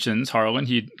first mentions Harlan,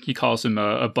 he calls him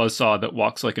a buzzsaw that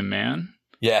walks like a man.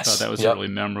 Yes. That was a really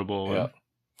memorable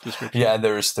description. Yeah, and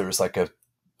there was like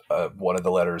one of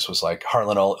the letters was like,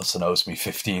 Harlan Ellison owes me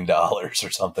 $15 or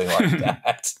something like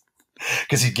that.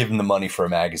 Because he'd given the money for a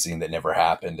magazine that never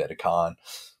happened at a con.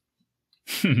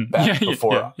 Back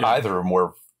before neither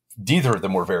of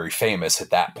them were very famous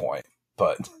at that point.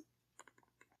 But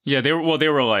yeah, they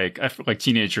were like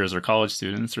teenagers or college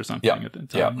students or something at the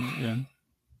time.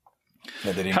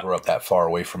 Yeah, they didn't grow up that far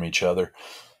away from each other.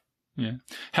 Yeah.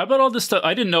 How about all this stuff?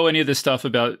 I didn't know any of this stuff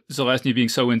about Zelazny being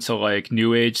so into like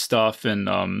New Age stuff and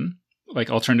like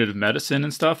alternative medicine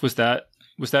and stuff. Was that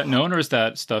known, or is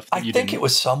that stuff that I think it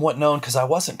was somewhat known, because I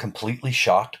wasn't completely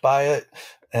shocked by it,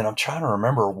 and I'm trying to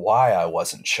remember why I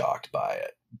wasn't shocked by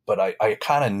it. But I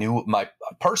kind of knew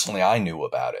personally I knew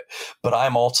about it, but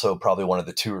I'm also probably one of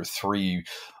the 2 or 3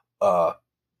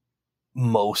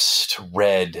 most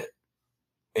read,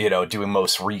 doing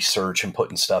most research and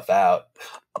putting stuff out,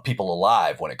 people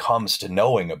alive when it comes to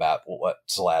knowing about what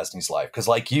Zelazny's life. Because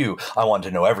like you, I wanted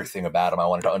to know everything about him. I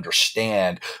wanted to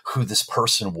understand who this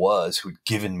person was who'd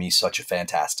given me such a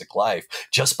fantastic life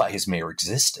just by his mere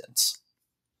existence.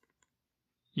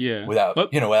 Yeah.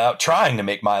 Without trying to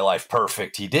make my life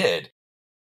perfect, he did.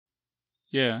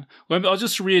 Yeah. Well, I'll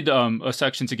just read a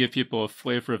section to give people a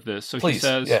flavor of this. So Please, he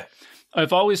says,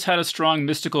 I've always had a strong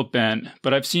mystical bent,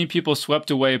 but I've seen people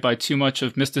swept away by too much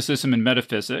of mysticism and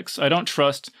metaphysics. I don't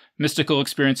trust mystical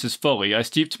experiences fully. I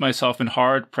steeped myself in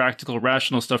hard, practical,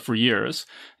 rational stuff for years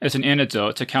as an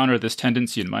antidote to counter this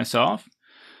tendency in myself.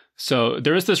 So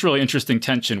there is this really interesting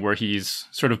tension where he's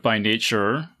sort of by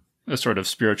nature a sort of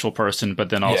spiritual person, but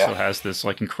then also has this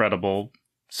like incredible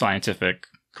scientific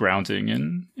grounding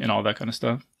and all that kind of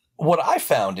stuff. What I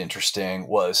found interesting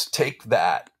was take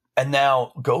that and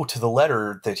now go to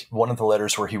one of the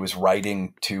letters where he was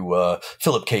writing to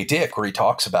Philip K. Dick, where he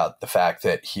talks about the fact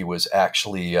that he was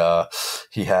actually, I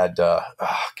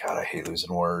hate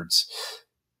losing words.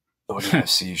 when you have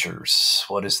seizures,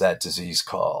 what is that disease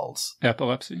called?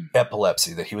 Epilepsy.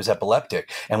 Epilepsy, that he was epileptic.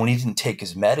 And when he didn't take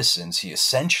his medicines, he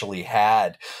essentially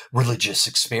had religious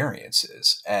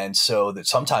experiences. And so that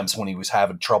sometimes when he was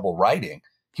having trouble writing,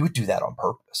 he would do that on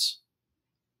purpose.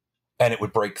 And it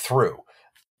would break through.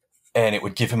 And it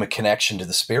would give him a connection to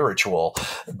the spiritual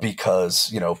because,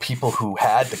 you know, people who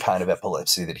had the kind of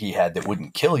epilepsy that he had that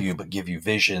wouldn't kill you, but give you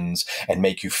visions and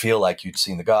make you feel like you'd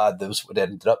seen the god, those would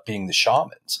end up being the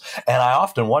shamans. And I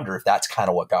often wonder if that's kind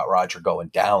of what got Roger going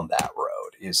down that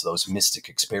road, is those mystic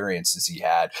experiences he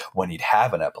had when he'd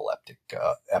have an epileptic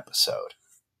episode.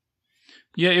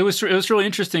 Yeah, it was really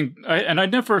interesting,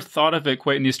 I'd never thought of it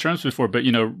quite in these terms before. But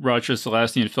you know, Roger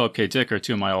Zelazny and Philip K. Dick are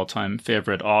two of my all-time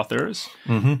favorite authors,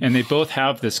 and they both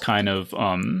have this kind of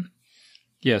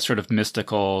sort of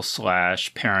mystical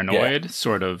 / paranoid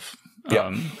sort of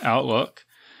outlook.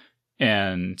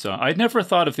 And I'd never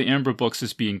thought of the Amber books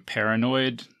as being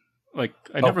paranoid. Like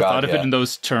I never thought of it in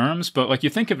those terms, but like you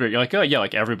think of it, you're like, oh yeah,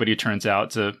 like everybody turns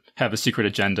out to have a secret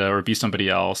agenda or be somebody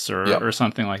else or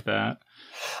something like that.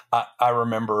 I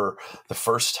remember the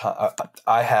first time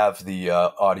I have the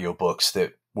audiobooks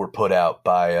that were put out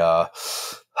by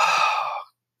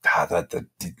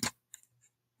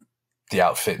the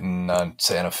outfit in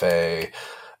Santa Fe.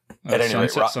 At any rate,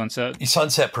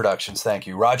 Sunset Productions. Thank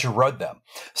you. Roger wrote them.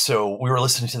 So we were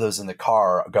listening to those in the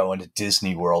car going to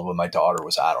Disney World when my daughter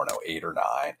was, 8 or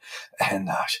 9. And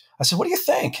I said, what do you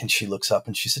think? And she looks up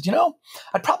and she said, you know,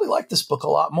 I'd probably like this book a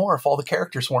lot more if all the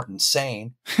characters weren't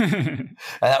insane. And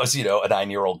that was, you know, a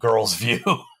 9-year-old girl's view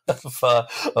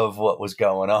of what was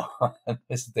going on.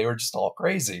 They were just all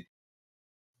crazy.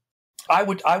 I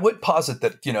would posit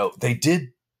that, you know, they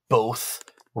did both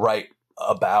write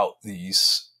about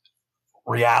these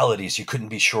realities. You couldn't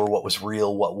be sure what was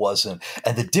real, what wasn't.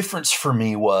 And the difference for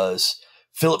me was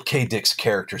Philip K. Dick's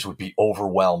characters would be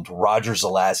overwhelmed. Roger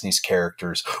Zelazny's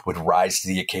characters would rise to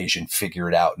the occasion, figure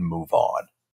it out, and move on.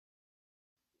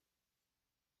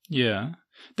 Yeah.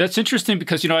 That's interesting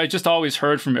because, you know, I just always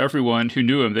heard from everyone who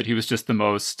knew him that he was just the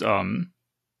most,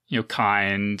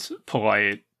 kind,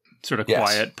 polite, sort of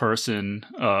quiet person.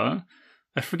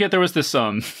 I forget, there was this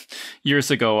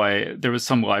years ago, there was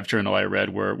some live journal I read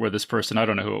where this person, I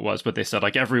don't know who it was, but they said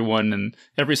like everyone and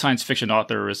every science fiction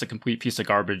author is a complete piece of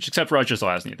garbage except Roger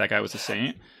Zelazny. That guy was a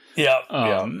saint. Yeah.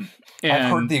 And I've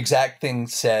heard the exact thing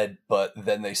said, but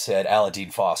then they said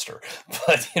Aladdin Foster.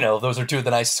 But, you know, those are two of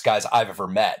the nicest guys I've ever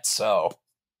met. So.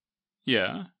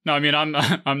 Yeah. No, I mean,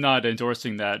 I'm not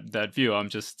endorsing that view. I'm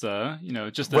just,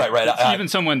 right. Even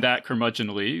someone that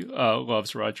curmudgeonly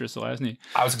loves Roger Zelazny.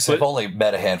 I was going to say, I've only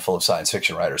met a handful of science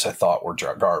fiction writers I thought were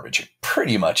garbage.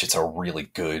 Pretty much, it's a really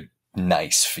good,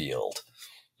 nice field.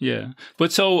 Yeah,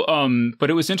 but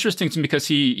it was interesting to me because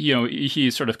he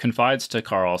sort of confides to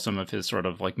Carl some of his sort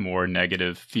of like more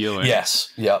negative feelings.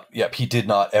 Yes, yep. He did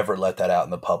not ever let that out in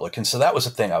the public, and so that was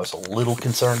the thing I was a little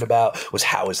concerned about, was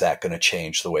how is that going to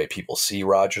change the way people see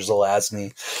Roger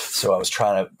Zelazny? So I was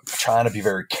trying to be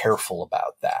very careful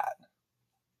about that.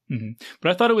 Mm-hmm.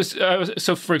 But I thought it was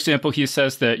so. For example, he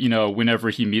says that, you know, whenever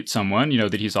he meets someone, you know,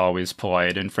 that he's always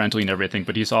polite and friendly and everything,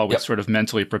 but he's always sort of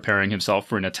mentally preparing himself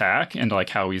for an attack and like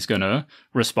how he's going to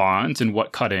respond and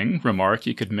what cutting remark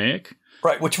he could make.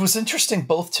 Right, which was interesting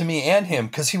both to me and him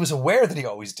because he was aware that he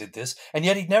always did this, and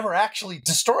yet he never actually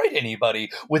destroyed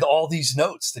anybody with all these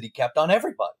notes that he kept on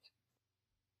everybody.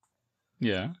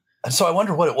 Yeah. And so I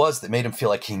wonder what it was that made him feel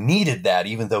like he needed that,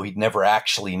 even though he'd never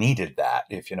actually needed that,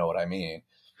 if you know what I mean.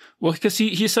 Well, because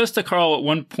he says to Carl at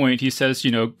one point, he says, you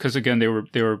know, because again, they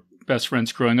were best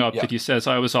friends growing up, that he says,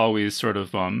 I was always sort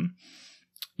of,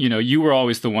 you know, you were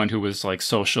always the one who was like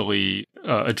socially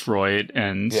adroit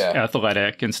and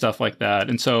athletic and stuff like that.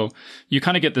 And so you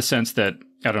kind of get the sense that,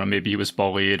 I don't know, maybe he was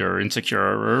bullied or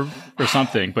insecure or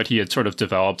something, but he had sort of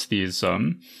developed these,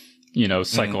 you know,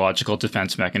 psychological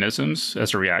defense mechanisms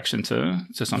as a reaction to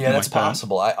something like that. Yeah, that's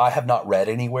possible. I have not read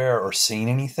anywhere or seen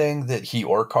anything that he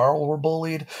or Carl were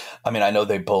bullied. I mean, I know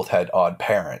they both had odd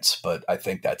parents, but I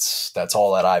think that's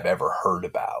all that I've ever heard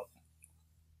about.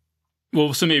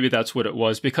 Well, so maybe that's what it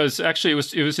was, because actually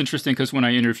it was interesting because when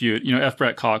I interviewed, you know, F.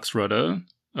 Brett Cox wrote a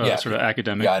sort of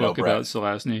academic book about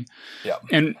Zelazny. Yeah.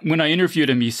 And when I interviewed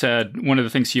him, he said one of the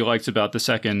things he liked about the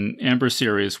second Amber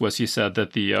series was he said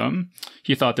that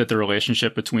he thought that the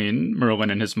relationship between Merlin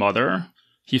and his mother,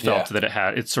 he felt that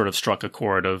it sort of struck a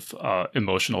chord of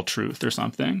emotional truth or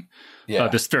something. Yeah.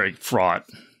 This very fraught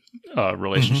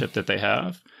relationship that they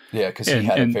have. Yeah, because he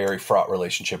had a very fraught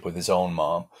relationship with his own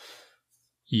mom.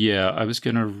 Yeah, I was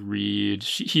going to read.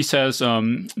 He says,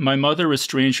 my mother is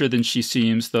stranger than she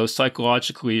seems, though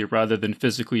psychologically rather than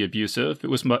physically abusive. It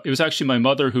was actually my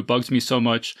mother who bugged me so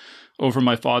much over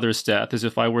my father's death, as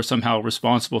if I were somehow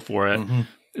responsible for it,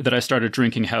 that I started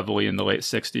drinking heavily in the late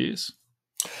 60s.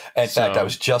 In fact, I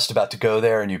was just about to go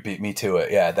there and you beat me to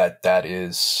it. Yeah, that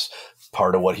is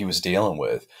part of what he was dealing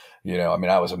with. You know, I mean,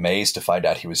 I was amazed to find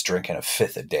out he was drinking a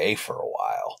fifth a day for a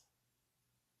while.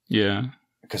 Yeah.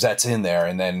 Because that's in there.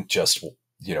 And then just,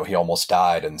 you know, he almost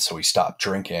died. And so he stopped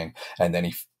drinking. And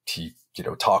then he you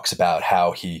know, talks about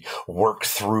how he worked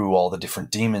through all the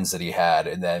different demons that he had.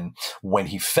 And then when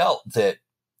he felt that,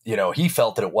 you know, he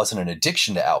felt that it wasn't an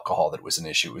addiction to alcohol that was an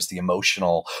issue. It was the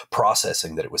emotional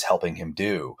processing that it was helping him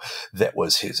do that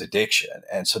was his addiction.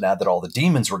 And so now that all the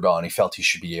demons were gone, he felt he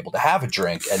should be able to have a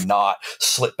drink and not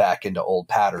slip back into old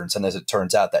patterns. And as it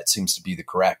turns out, that seems to be the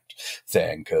correct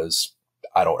thing, because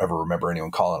I don't ever remember anyone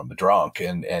calling him a drunk.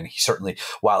 And he certainly,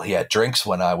 while he had drinks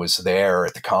when I was there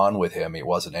at the con with him, it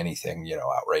wasn't anything, you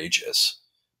know, outrageous.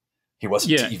 He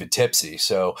wasn't even tipsy.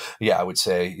 So, yeah, I would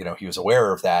say, you know, he was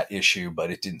aware of that issue,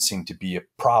 but it didn't seem to be a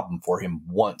problem for him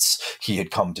once he had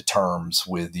come to terms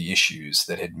with the issues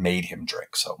that had made him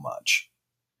drink so much.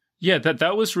 Yeah,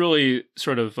 that was really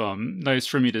sort of nice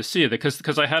for me to see, that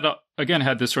because I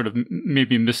had this sort of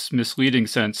maybe misleading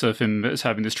sense of him as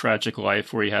having this tragic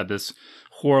life where he had this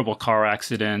horrible car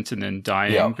accident and then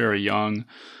dying very young.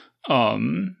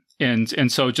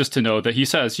 And so just to know that he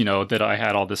says, you know, that I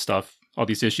had all this stuff, all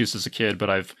these issues as a kid,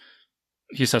 but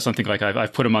he says something like,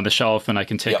 I've put them on the shelf and I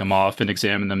can take them off and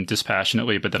examine them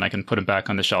dispassionately, but then I can put them back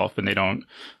on the shelf and they don't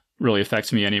really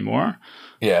affect me anymore.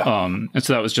 Yeah. And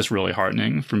so that was just really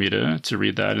heartening for me to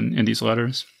read that in these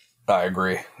letters. I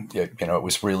agree. You know, it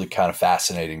was really kind of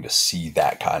fascinating to see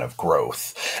that kind of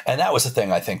growth. And that was the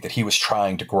thing, I think, that he was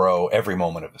trying to grow every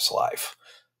moment of his life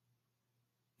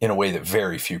in a way that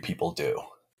very few people do.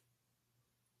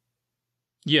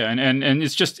 Yeah, and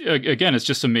it's just, again, it's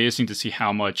just amazing to see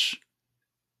how much,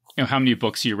 you know, how many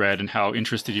books he read and how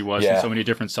interested he was in so many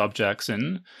different subjects,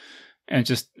 and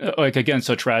just like, again,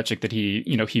 so tragic that he,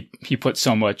 you know, he put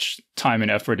so much time and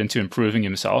effort into improving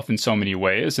himself in so many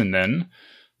ways, and then,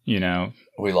 you know,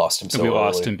 we lost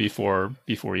him before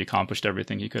he accomplished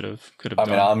everything he could have done. I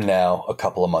mean, I'm now a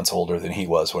couple of months older than he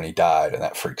was when he died, and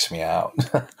that freaks me out.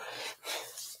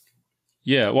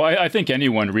 Yeah, well, I think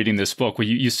anyone reading this book, where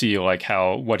you see like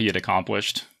what he had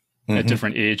accomplished at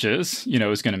different ages, you know,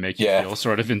 is going to make you feel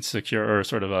sort of insecure, or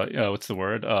sort of what's the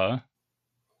word?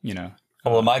 You know.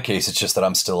 Well, in my case, it's just that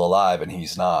I'm still alive and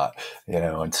he's not, you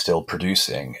know, and still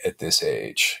producing at this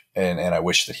age, and I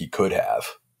wish that he could have.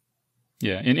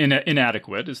 Yeah,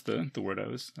 inadequate is the word I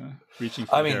was reaching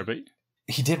for there. But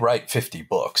he did write 50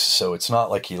 books, so it's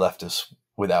not like he left us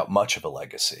without much of a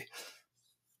legacy.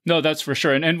 No, that's for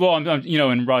sure. And well, I'm you know,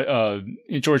 in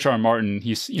George R. R. Martin,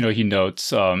 he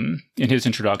notes in his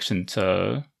introduction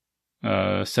to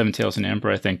Seven Tales in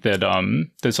Amber, I think, that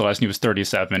Zelazny was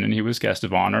 37 and he was guest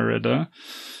of honor at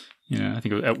you know, I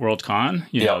think it was at Worldcon.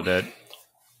 You know, that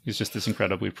he's just this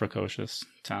incredibly precocious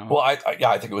talent. Well, I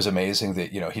think it was amazing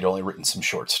that, you know, he'd only written some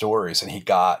short stories and he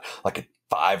got like a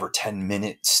 5 or 10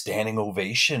 minute standing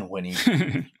ovation when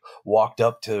he walked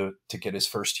up to get his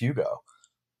first Hugo.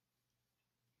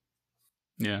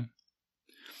 Yeah.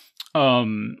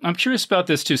 I'm curious about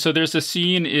this too. So there's a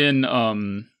scene in,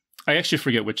 I actually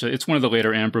forget which, it's one of the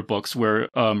later Amber books where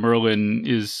Merlin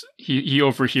he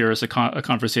overhears a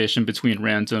conversation between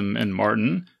Random and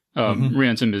Martin.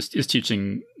 Random is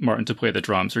teaching Martin to play the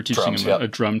drums, or teaching him a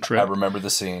drum trick. I remember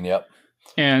the scene. Yep.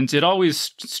 And it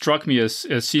always struck me as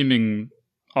seeming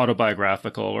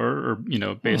autobiographical, or you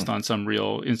know, based on some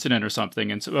real incident or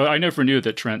something. And so I never knew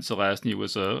that Trent Zelazny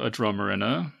was a drummer in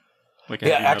a heavy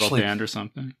metal band or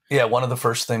something. Yeah, one of the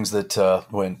first things that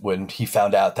when he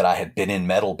found out that I had been in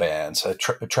metal bands,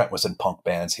 Trent was in punk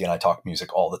bands. He and I talk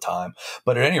music all the time.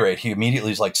 But at any rate, he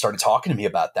immediately started talking to me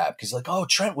about that, because he's like, "Oh,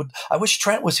 I wish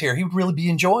Trent was here. He would really be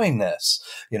enjoying this,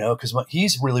 you know, because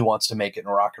he's really wants to make it in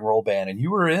a rock and roll band, and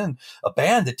you were in a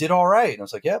band that did all right." And I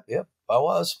was like, "Yep, I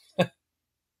was."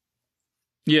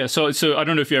 Yeah, so I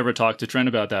don't know if you ever talked to Trent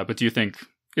about that, but do you think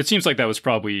it seems like that was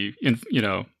probably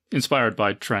inspired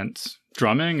by Trent's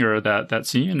drumming, or that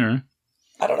scene? Or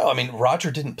I don't know. I mean,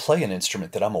 Roger didn't play an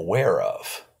instrument that I'm aware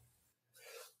of,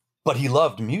 but he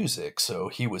loved music. So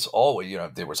he was always, you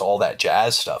know, there was all that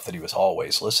jazz stuff that he was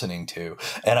always listening to.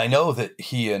 And I know that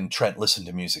he and Trent listened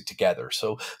to music together.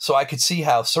 So I could see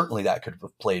how certainly that could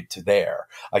have played to there.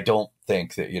 I don't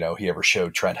think that, you know, he ever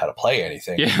showed Trent how to play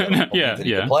anything. He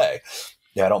could play.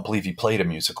 Yeah, I don't believe he played a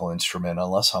musical instrument,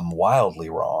 unless I'm wildly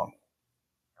wrong.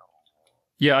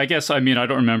 Yeah, I guess, I mean, I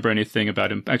don't remember anything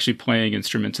about him actually playing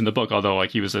instruments in the book, although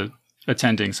like he was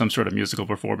attending some sort of musical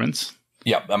performance.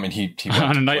 Yeah, I mean, he went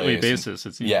on a to nightly plays basis.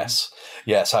 It seems.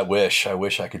 Yes. I wish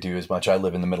I could do as much. I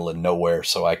live in the middle of nowhere,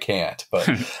 so I can't. But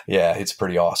yeah, it's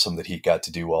pretty awesome that he got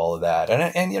to do all of that.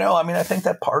 And you know, I mean, I think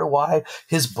that part of why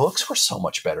his books were so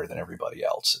much better than everybody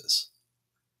else's.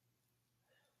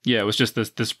 Yeah, it was just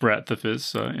this breadth of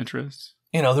his interests.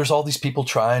 You know, there's all these people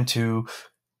trying to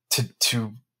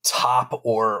top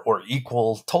or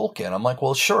equal Tolkien. I'm like,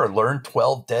 well, sure, learn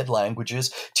 12 dead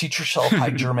languages, teach yourself High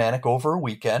Germanic over a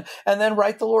weekend, and then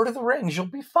write The Lord of the Rings. You'll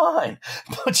be fine.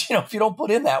 But, you know, if you don't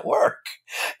put in that work,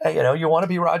 you know, you want to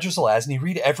be Roger Zelazny,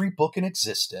 read every book in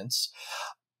existence,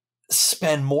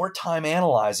 spend more time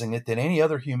analyzing it than any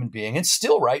other human being, and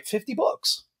still write 50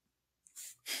 books.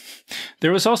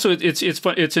 There was also,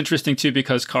 it's interesting too,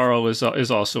 because Carl is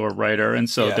also a writer. And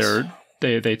so Yes.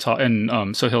 They taught,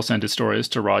 and so he'll send his stories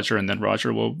to Roger, and then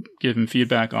Roger will give him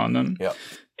feedback on them. Yep.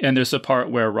 And there's a part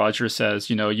where Roger says,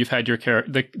 you know, you've had your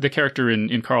the character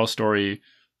in Carl's story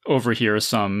overhear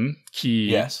some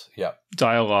key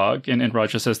dialogue, and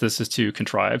Roger says this is too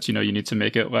contrived. You know, you need to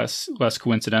make it less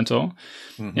coincidental.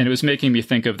 Mm-hmm. And it was making me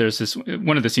think of, there's this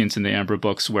one of the scenes in the Amber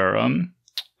books where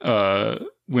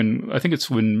when I think it's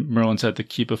when Merlin's at the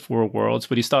Keep of Four Worlds,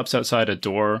 but he stops outside a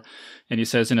door and he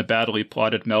says, in a badly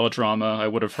plotted melodrama, I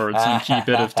would have heard some key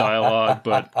bit of dialogue,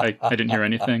 but I didn't hear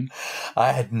anything.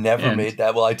 I had never made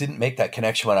that. Well, I didn't make that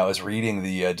connection when I was reading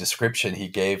the description he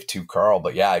gave to Carl,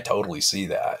 but yeah, I totally see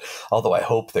that. Although I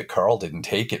hope that Carl didn't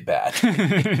take it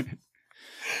badly.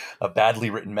 A badly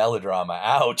written melodrama.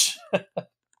 Ouch.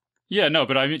 Yeah, no,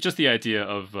 but I mean, just the idea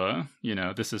of, you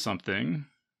know, this is something...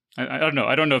 I don't know.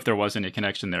 I don't know if there was any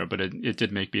connection there, but it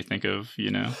did make me think of,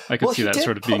 you know, I could see that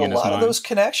sort of being in his mind. A lot of those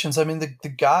connections. I mean, the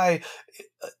guy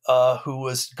who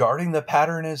was guarding the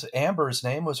pattern as Amber's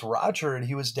name was Roger, and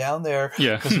he was down there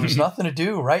because there was nothing to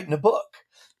do, writing a book.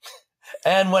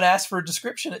 And when asked for a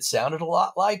description, it sounded a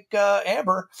lot like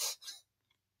Amber.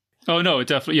 Oh no, it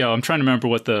definitely. Yeah, I'm trying to remember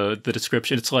what the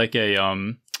description. It's like a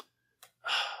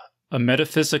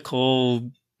metaphysical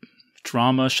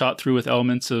drama shot through with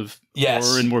elements of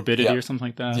horror and morbidity or something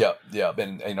like that. Yeah.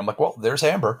 And I'm like, well, there's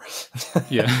Amber.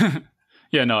 Yeah.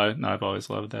 Yeah, no, I've always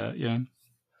loved that. Yeah.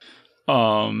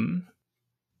 And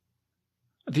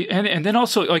then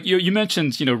also, like you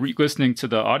mentioned, you know, listening to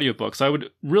the audiobooks, I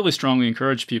would really strongly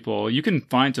encourage people. You can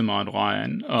find them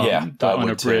online. The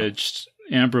unabridged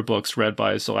Amber books read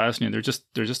by Zelazny, and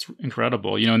they're just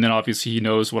incredible. You know, and then obviously he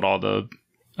knows what all the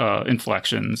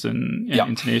inflections and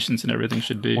intonations and everything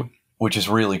should be. Which is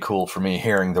really cool for me,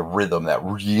 hearing the rhythm. That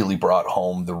really brought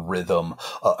home the rhythm.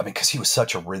 I mean, because he was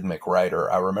such a rhythmic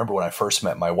writer. I remember when I first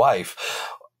met my wife,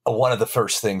 one of the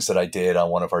first things that I did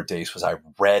on one of our dates was I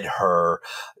read her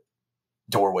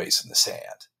Doorways in the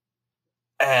Sand.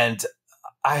 And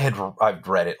I've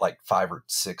read it like 5 or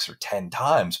 6 or 10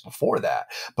 times before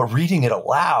that. But reading it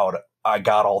aloud, I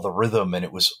got all the rhythm, and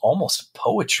it was almost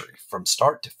poetry from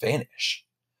start to finish.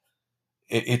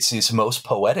 It's his most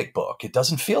poetic book. It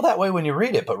doesn't feel that way when you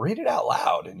read it, but read it out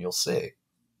loud and you'll see.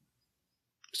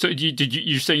 So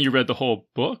you're saying you read the whole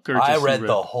book? Or I read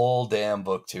the whole damn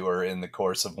book to her in the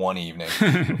course of one evening.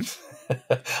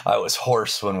 I was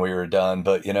hoarse when we were done,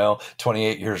 but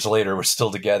 28 years later, we're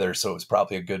still together. So it was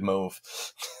probably a good move.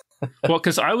 Well,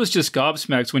 because I was just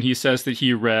gobsmacked when he says that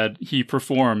he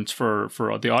performed for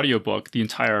the audiobook, the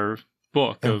entire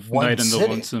book of Night in the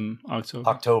Lonesome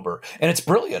October. And it's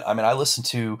brilliant. I mean,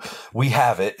 we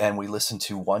have it, and we listen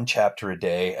to one chapter a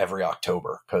day every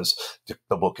October, because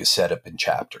the book is set up in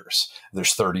chapters.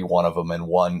 There's 31 of them, and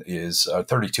one is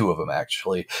 32 of them,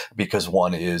 actually, because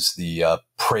one is the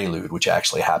prelude, which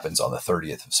actually happens on the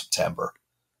 30th of September.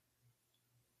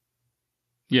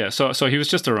 Yeah, so he was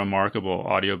just a remarkable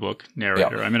audiobook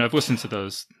narrator. Yeah. I mean, I've listened to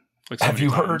those. Like have you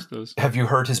heard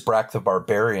his Brack the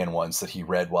Barbarian ones that he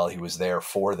read while he was there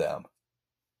for them?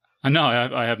 No,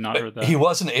 I have not heard that. He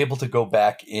wasn't able to go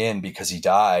back in because he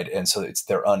died, and so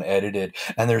they're unedited.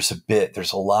 And there's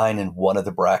a line in one of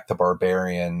the Brack the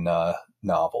Barbarian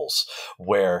novels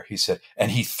where he said, and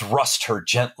he thrust her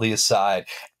gently aside,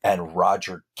 and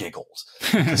Roger giggled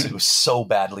because it was so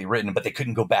badly written, but they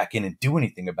couldn't go back in and do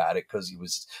anything about it because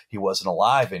he wasn't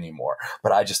alive anymore.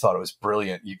 But I just thought it was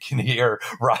brilliant. You can hear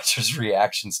Roger's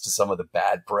reactions to some of the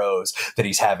bad prose that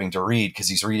he's having to read because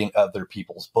he's reading other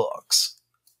people's books.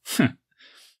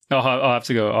 I'll have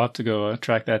to go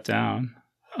track that down.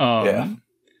 Yeah.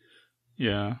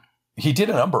 He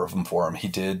did a number of them for him. He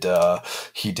did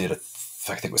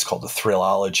I think it was called the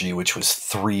Thrillology, which was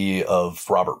 3 of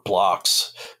Robert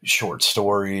Bloch's short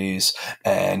stories.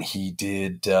 And he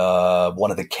did one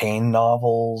of the Kane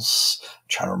novels. I'm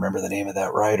trying to remember the name of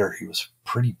that writer. He was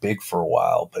pretty big for a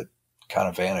while, but kind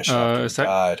of vanished after is he that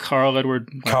died. Carl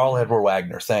Edward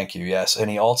Wagner, thank you, yes. And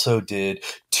he also did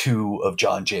 2 of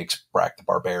John Jake's Brack the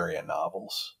Barbarian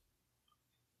novels.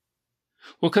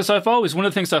 Well, because one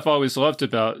of the things I've always loved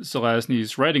about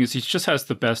Zelazny's writing is he just has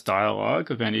the best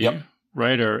dialogue of any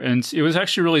writer. And it was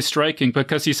actually really striking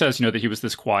because he says, that he was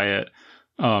this quiet,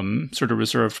 sort of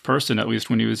reserved person, at least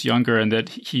when he was younger. And that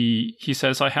he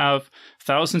says, I have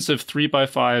thousands of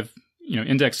 3x5,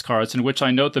 index cards in which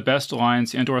I note the best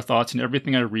lines and or thoughts in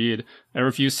everything I read. I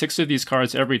review 6 of these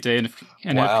cards every day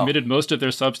and have committed most of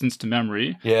their substance to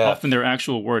memory, often their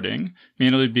actual wording,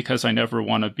 mainly because I never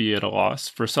want to be at a loss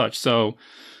for such. So,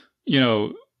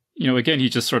 again, he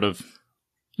just sort of,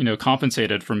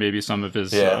 compensated for maybe some of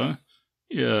his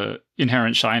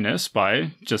inherent shyness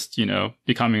by just,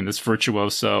 becoming this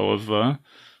virtuoso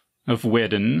of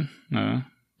wit and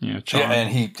charm. Yeah,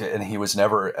 and he was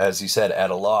never, as he said,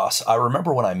 at a loss. I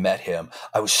remember when I met him,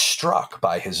 I was struck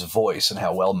by his voice and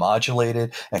how well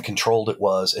modulated and controlled it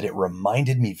was, and it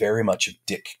reminded me very much of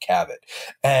Dick Cavett.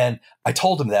 And I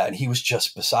told him that, and he was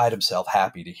just beside himself,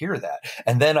 happy to hear that.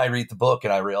 And then I read the book,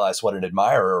 and I realized what an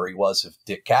admirer he was of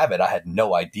Dick Cavett. I had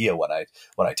no idea when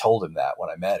I told him that when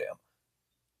I met him.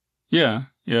 Yeah,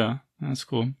 that's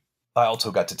cool. I also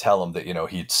got to tell him that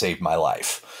he'd saved my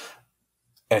life.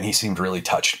 And he seemed really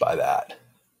touched by that.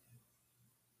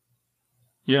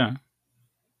 Yeah.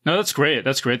 No, that's great.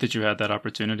 That's great that you had that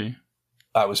opportunity.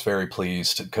 I was very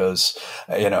pleased because,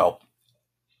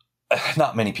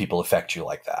 not many people affect you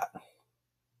like that.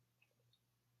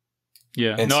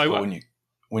 Yeah. And so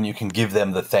when you can give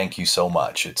them the thank you so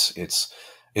much, it's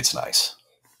nice.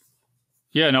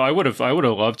 Yeah, no, I would have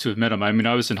loved to have met him. I mean,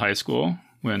 I was in high school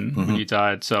when he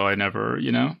died, so I never,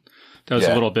 that was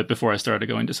a little bit before I started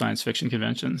going to science fiction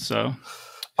conventions. So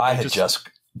I had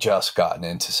just gotten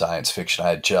into science fiction. I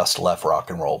had just left rock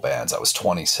and roll bands. I was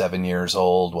 27 years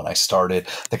old when I started.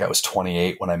 I think I was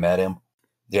 28 when I met him.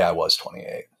 Yeah, I was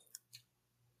 28.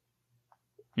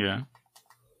 Yeah.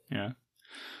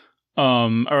 All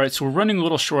right, so we're running a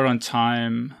little short on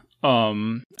time.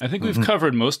 I think we've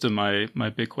covered most of my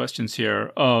big questions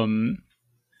here.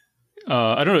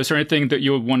 I don't know. Is there anything that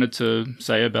you wanted to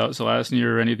say about Zelazny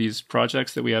or any of these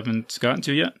projects that we haven't gotten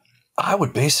to yet? I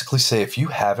would basically say if you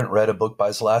haven't read a book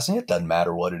by Zelazny, it doesn't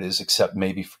matter what it is, except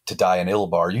maybe To Die in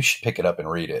Ilbar, you should pick it up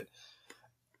and read it.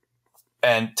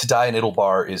 And To Die in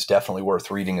Ilbar is definitely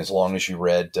worth reading as long as you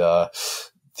read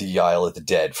The Isle of the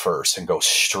Dead first and go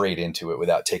straight into it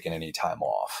without taking any time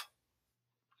off.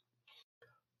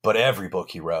 But every book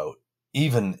he wrote,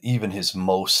 even his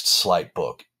most slight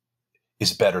book,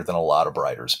 is better than a lot of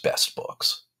writers' best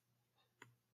books.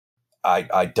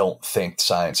 I don't think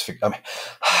science fiction.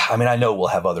 I mean, I know we'll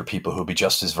have other people who'll be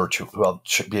just as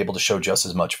should be able to show just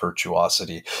as much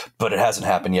virtuosity, but it hasn't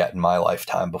happened yet in my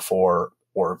lifetime before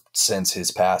or since his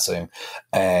passing.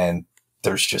 And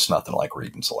there's just nothing like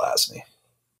reading Zelazny.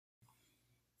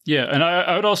 Yeah, and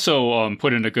I would also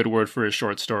put in a good word for his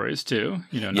short stories too.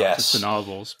 Not just the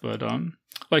novels, but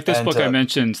like this book I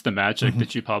mentioned, The Magic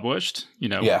that you published.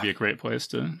 Would be a great place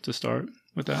to start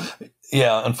with that.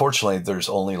 Yeah, unfortunately, there's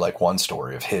only like one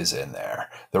story of his in there.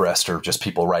 The rest are just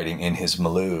people writing in his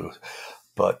milieu.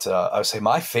 But I would say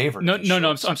my favorite. No.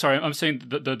 I'm sorry. I'm saying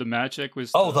the Magic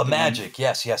was. Oh, the Magic.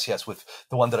 Yes. With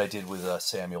the one that I did with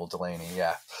Samuel Delaney.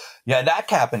 Yeah. And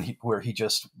that happened where he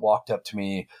just walked up to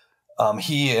me.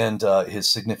 He and his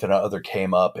significant other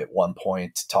came up at one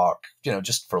point to talk,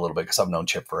 just for a little bit because I've known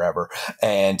Chip forever.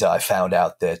 And I found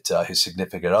out that his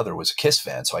significant other was a Kiss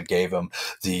fan. So I gave him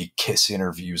the Kiss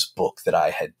interviews book that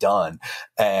I had done.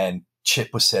 And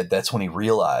Chip said that's when he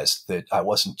realized that I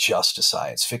wasn't just a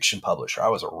science fiction publisher. I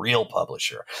was a real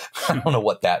publisher. I don't know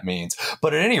what that means.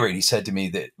 But at any rate, he said to me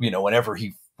that, whenever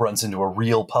he runs into a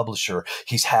real publisher,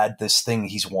 he's had this thing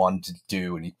he's wanted to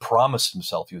do. And he promised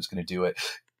himself he was going to do it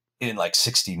in like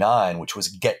 69, which was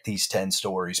get these 10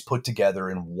 stories put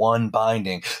together in one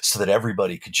binding so that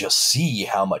everybody could just see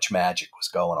how much magic was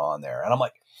going on there. And I'm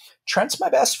like, Trent's my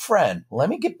best friend. Let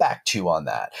me get back to you on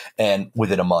that. And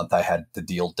within a month, I had the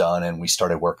deal done and we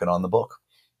started working on the book.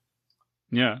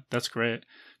 Yeah, that's great.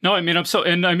 No, I mean,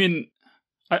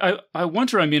 I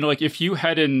wonder, like if you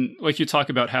hadn't, like you talk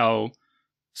about how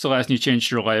Zelazny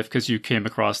changed your life because you came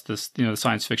across this, the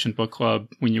science fiction book club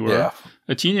when you were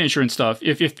a teenager and stuff.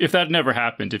 If that never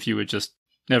happened, if you would just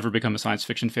never become a science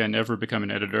fiction fan, never become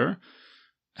an editor,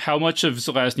 how much of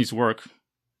Zelazny's work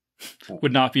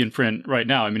would not be in print right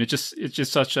now? I mean, it's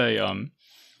just such a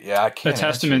I can't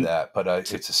answer that, but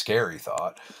it's a scary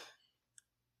thought.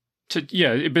 But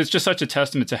it's just such a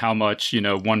testament to how much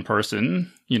one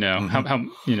person, how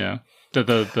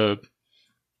the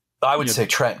I would say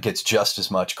Trent gets just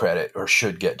as much credit, or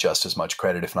should get just as much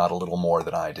credit, if not a little more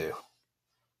than I do.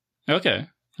 Okay.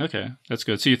 That's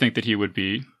good. So you think that he would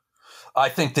be... I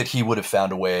think that he would have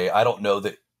found a way. I don't know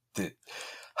that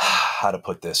how to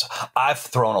put this. I've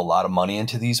thrown a lot of money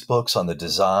into these books on the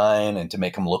design and to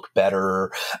make them look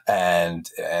better and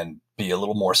be a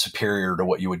little more superior to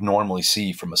what you would normally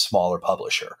see from a smaller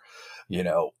publisher, and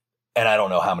I don't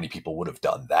know how many people would have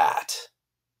done that.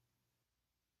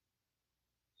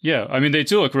 Yeah, I mean, they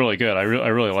do look really good. I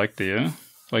really like the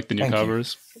new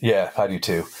covers. Yeah, I do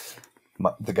too.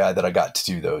 The guy that I got to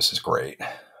do those is great.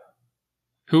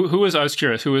 Who is? I was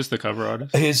curious. Who is the cover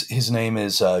artist? His name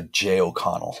is Jay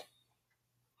O'Connell,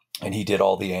 and he did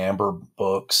all the Amber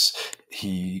books.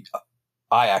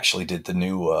 I actually did the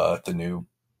new,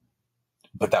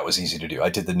 but that was easy to do. I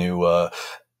did the new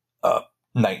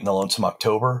Night in the Lonesome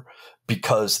October,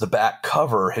 because the back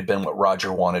cover had been what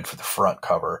Roger wanted for the front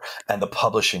cover, and the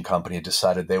publishing company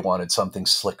decided they wanted something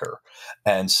slicker.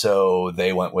 And so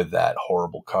they went with that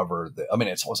horrible cover. I mean,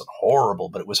 it wasn't horrible,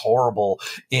 but it was horrible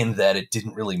in that it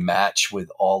didn't really match with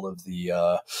all of the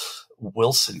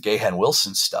Gahan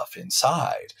Wilson stuff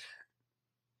inside.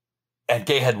 And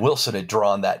Gahan Wilson had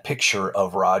drawn that picture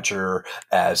of Roger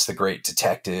as the great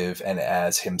detective and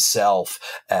as himself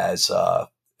as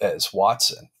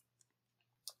Watson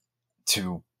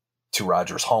to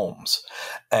Roger's Holmes.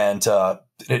 And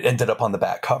it ended up on the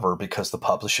back cover because the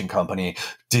publishing company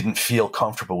didn't feel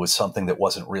comfortable with something that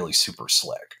wasn't really super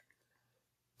slick.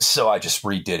 So I just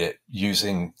redid it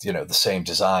using, the same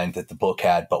design that the book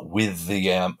had, but with the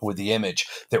image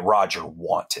that Roger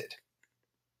wanted.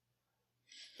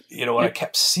 I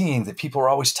kept seeing that people were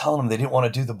always telling him they didn't want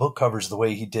to do the book covers the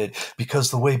way he did because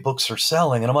the way books are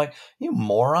selling. And I'm like, you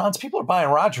morons, people are buying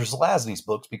Roger Zelazny's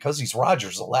books because he's Roger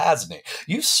Zelazny.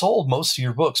 You sold most of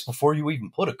your books before you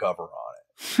even put a cover on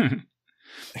it.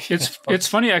 It's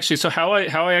funny, actually. So how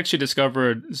I actually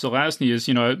discovered Zelazny is,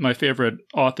 my favorite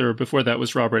author before that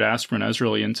was Robert Asprin. I was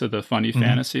really into the funny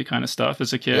fantasy kind of stuff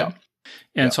as a kid. Yeah.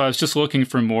 And so I was just looking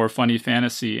for more funny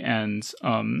fantasy, and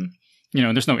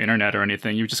there's no internet or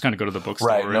anything. You just kind of go to the bookstore.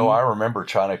 Right. No, I remember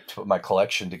trying to put my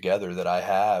collection together that I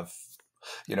have,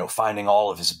 finding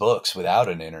all of his books without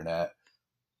an internet.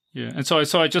 Yeah. And so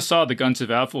I just saw the Guns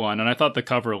of Avalon, and I thought the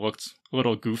cover looked a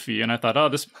little goofy, and I thought,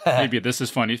 maybe this is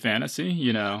funny fantasy,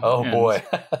 Oh, boy.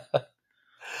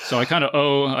 So I kind of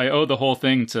owe the whole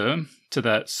thing to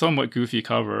that somewhat goofy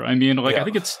cover. I mean, I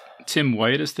think it's Tim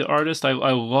White is the artist. I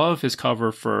love his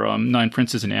cover for Nine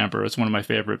Princes in Amber. It's one of my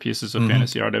favorite pieces of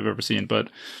fantasy art I've ever seen. But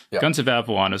Guns of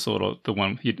Avalon is the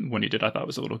one he did I thought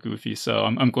was a little goofy. So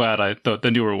I'm glad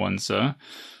the newer ones I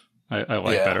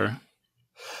like better.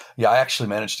 Yeah, I actually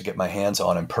managed to get my hands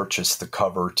on and purchase the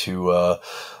cover to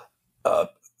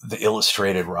the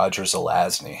illustrated Roger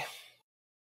Zelazny.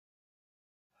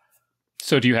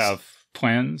 So do you have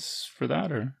plans for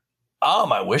that, or?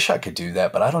 I wish I could do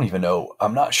that, but I don't even know.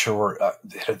 I'm not sure.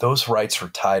 Those rights are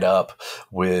tied up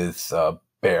with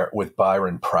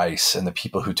Byron Price, and the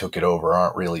people who took it over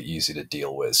aren't really easy to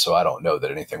deal with. So I don't know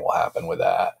that anything will happen with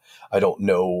that. I don't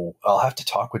know. I'll have to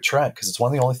talk with Trent because it's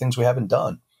one of the only things we haven't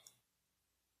done.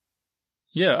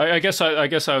 Yeah, I guess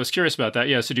I was curious about that.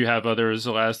 Yeah, so do you have other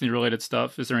Zelazny related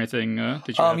stuff? Is there anything that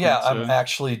you have? Yeah, I'm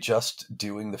actually just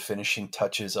doing the finishing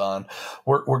touches on.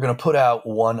 We're going to put out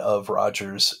one of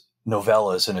Roger's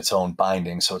novellas in its own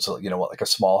binding, so it's like a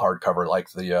small hardcover,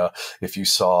 like the if you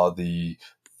saw the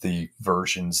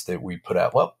versions that we put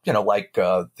out, like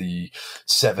the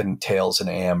Seven Tales in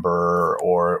Amber,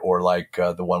 or like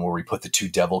the one where we put the two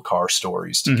Devil Car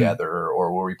stories together,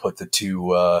 or where we put the two.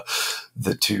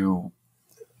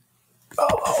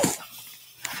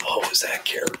 What was that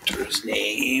character's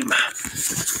name?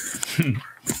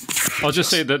 I'll just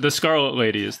say that the Scarlet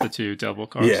Lady is the two Devil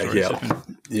Car stories.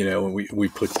 Yeah. When we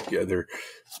put together,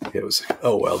 it was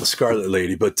the Scarlet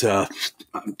Lady. But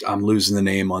I'm losing the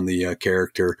name on the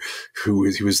character who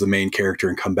was the main character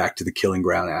in Come Back to the Killing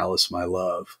Ground, Alice, My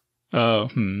Love. Oh.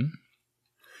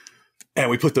 And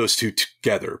we put those two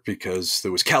together because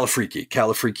there was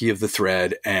Calafriki of the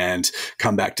Thread, and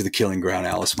Come Back to the Killing Ground,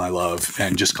 Alice, My Love,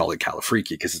 and just call it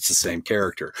Calafriki because it's the same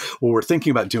character. Well, we're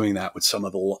thinking about doing that with some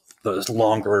of those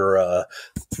longer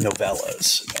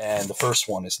novellas. And the first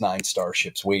one is 9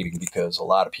 Starships Waiting because a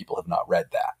lot of people have not read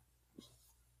that.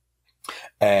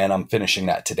 And I'm finishing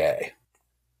that today.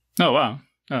 Oh, wow.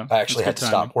 Oh, I actually had to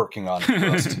stop working on it for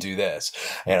us to do this.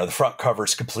 The front cover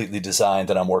is completely designed,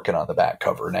 and I'm working on the back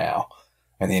cover now.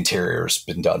 And the interior's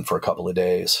been done for a couple of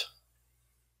days.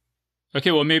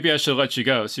 Okay, well, maybe I should let you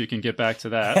go so you can get back to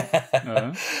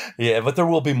that. Yeah, but there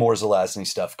will be more Zelazny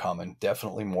stuff coming.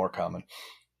 Definitely more coming.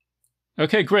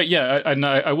 Okay, great. Yeah,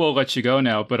 I will let you go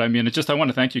now. But I mean, I want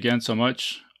to thank you again so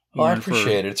much. Well, I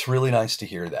appreciate it. It's really nice to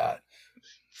hear that.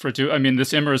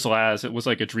 This Immer's Laz, it was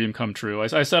like a dream come true.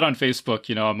 I said on Facebook,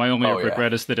 my only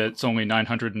regret is that it's only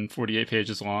 948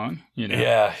 pages long.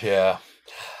 Yeah.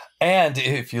 And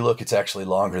if you look, it's actually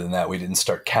longer than that. We didn't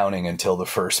start counting until the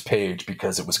first page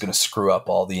because it was going to screw up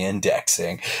all the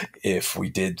indexing if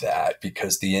we did that,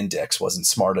 because the index wasn't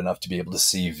smart enough to be able to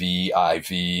see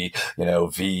VIV,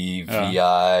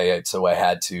 VI. So I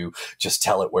had to just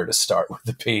tell it where to start with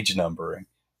the page numbering.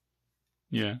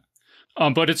 Yeah.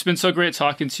 But it's been so great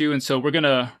talking to you. And so we're going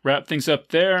to wrap things up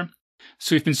there.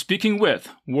 So we've been speaking with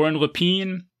Warren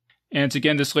Lapine. And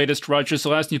again, this latest Roger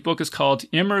Zelazny book is called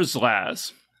Immer's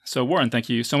Laz. So, Warren, thank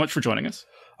you so much for joining us.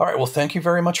 All right. Well, thank you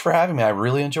very much for having me. I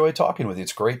really enjoyed talking with you.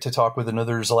 It's great to talk with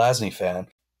another Zelazny fan.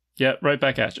 Yeah, right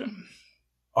back at you.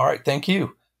 All right. Thank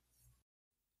you.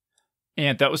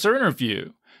 And that was our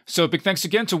interview. So, big thanks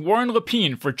again to Warren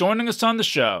Lapine for joining us on the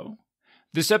show.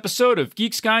 This episode of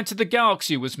Geek's Guide to the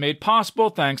Galaxy was made possible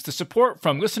thanks to support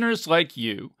from listeners like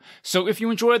you. So if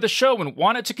you enjoy the show and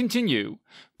want it to continue,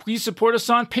 please support us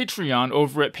on Patreon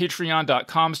over at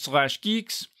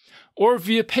patreon.com/geeks. or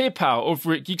via PayPal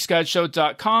over at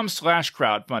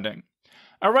geeksguideshow.com/crowdfunding.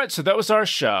 All right, so that was our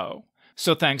show.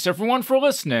 So thanks everyone for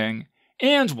listening,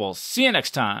 and we'll see you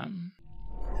next time.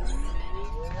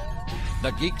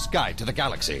 The Geek's Guide to the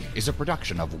Galaxy is a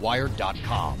production of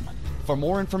Wired.com. For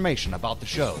more information about the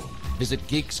show, visit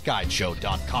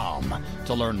geeksguideshow.com.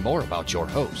 To learn more about your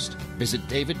host, visit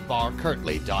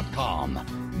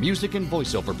davidbarrkirtley.com. Music and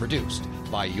voiceover produced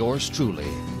by yours truly,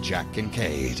 Jack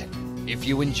Kincaid. If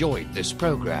you enjoyed this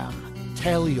program,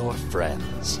 tell your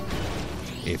friends.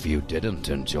 If you didn't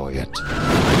enjoy it,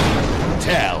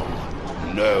 tell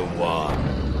no one.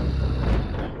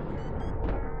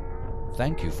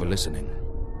 Thank you for listening.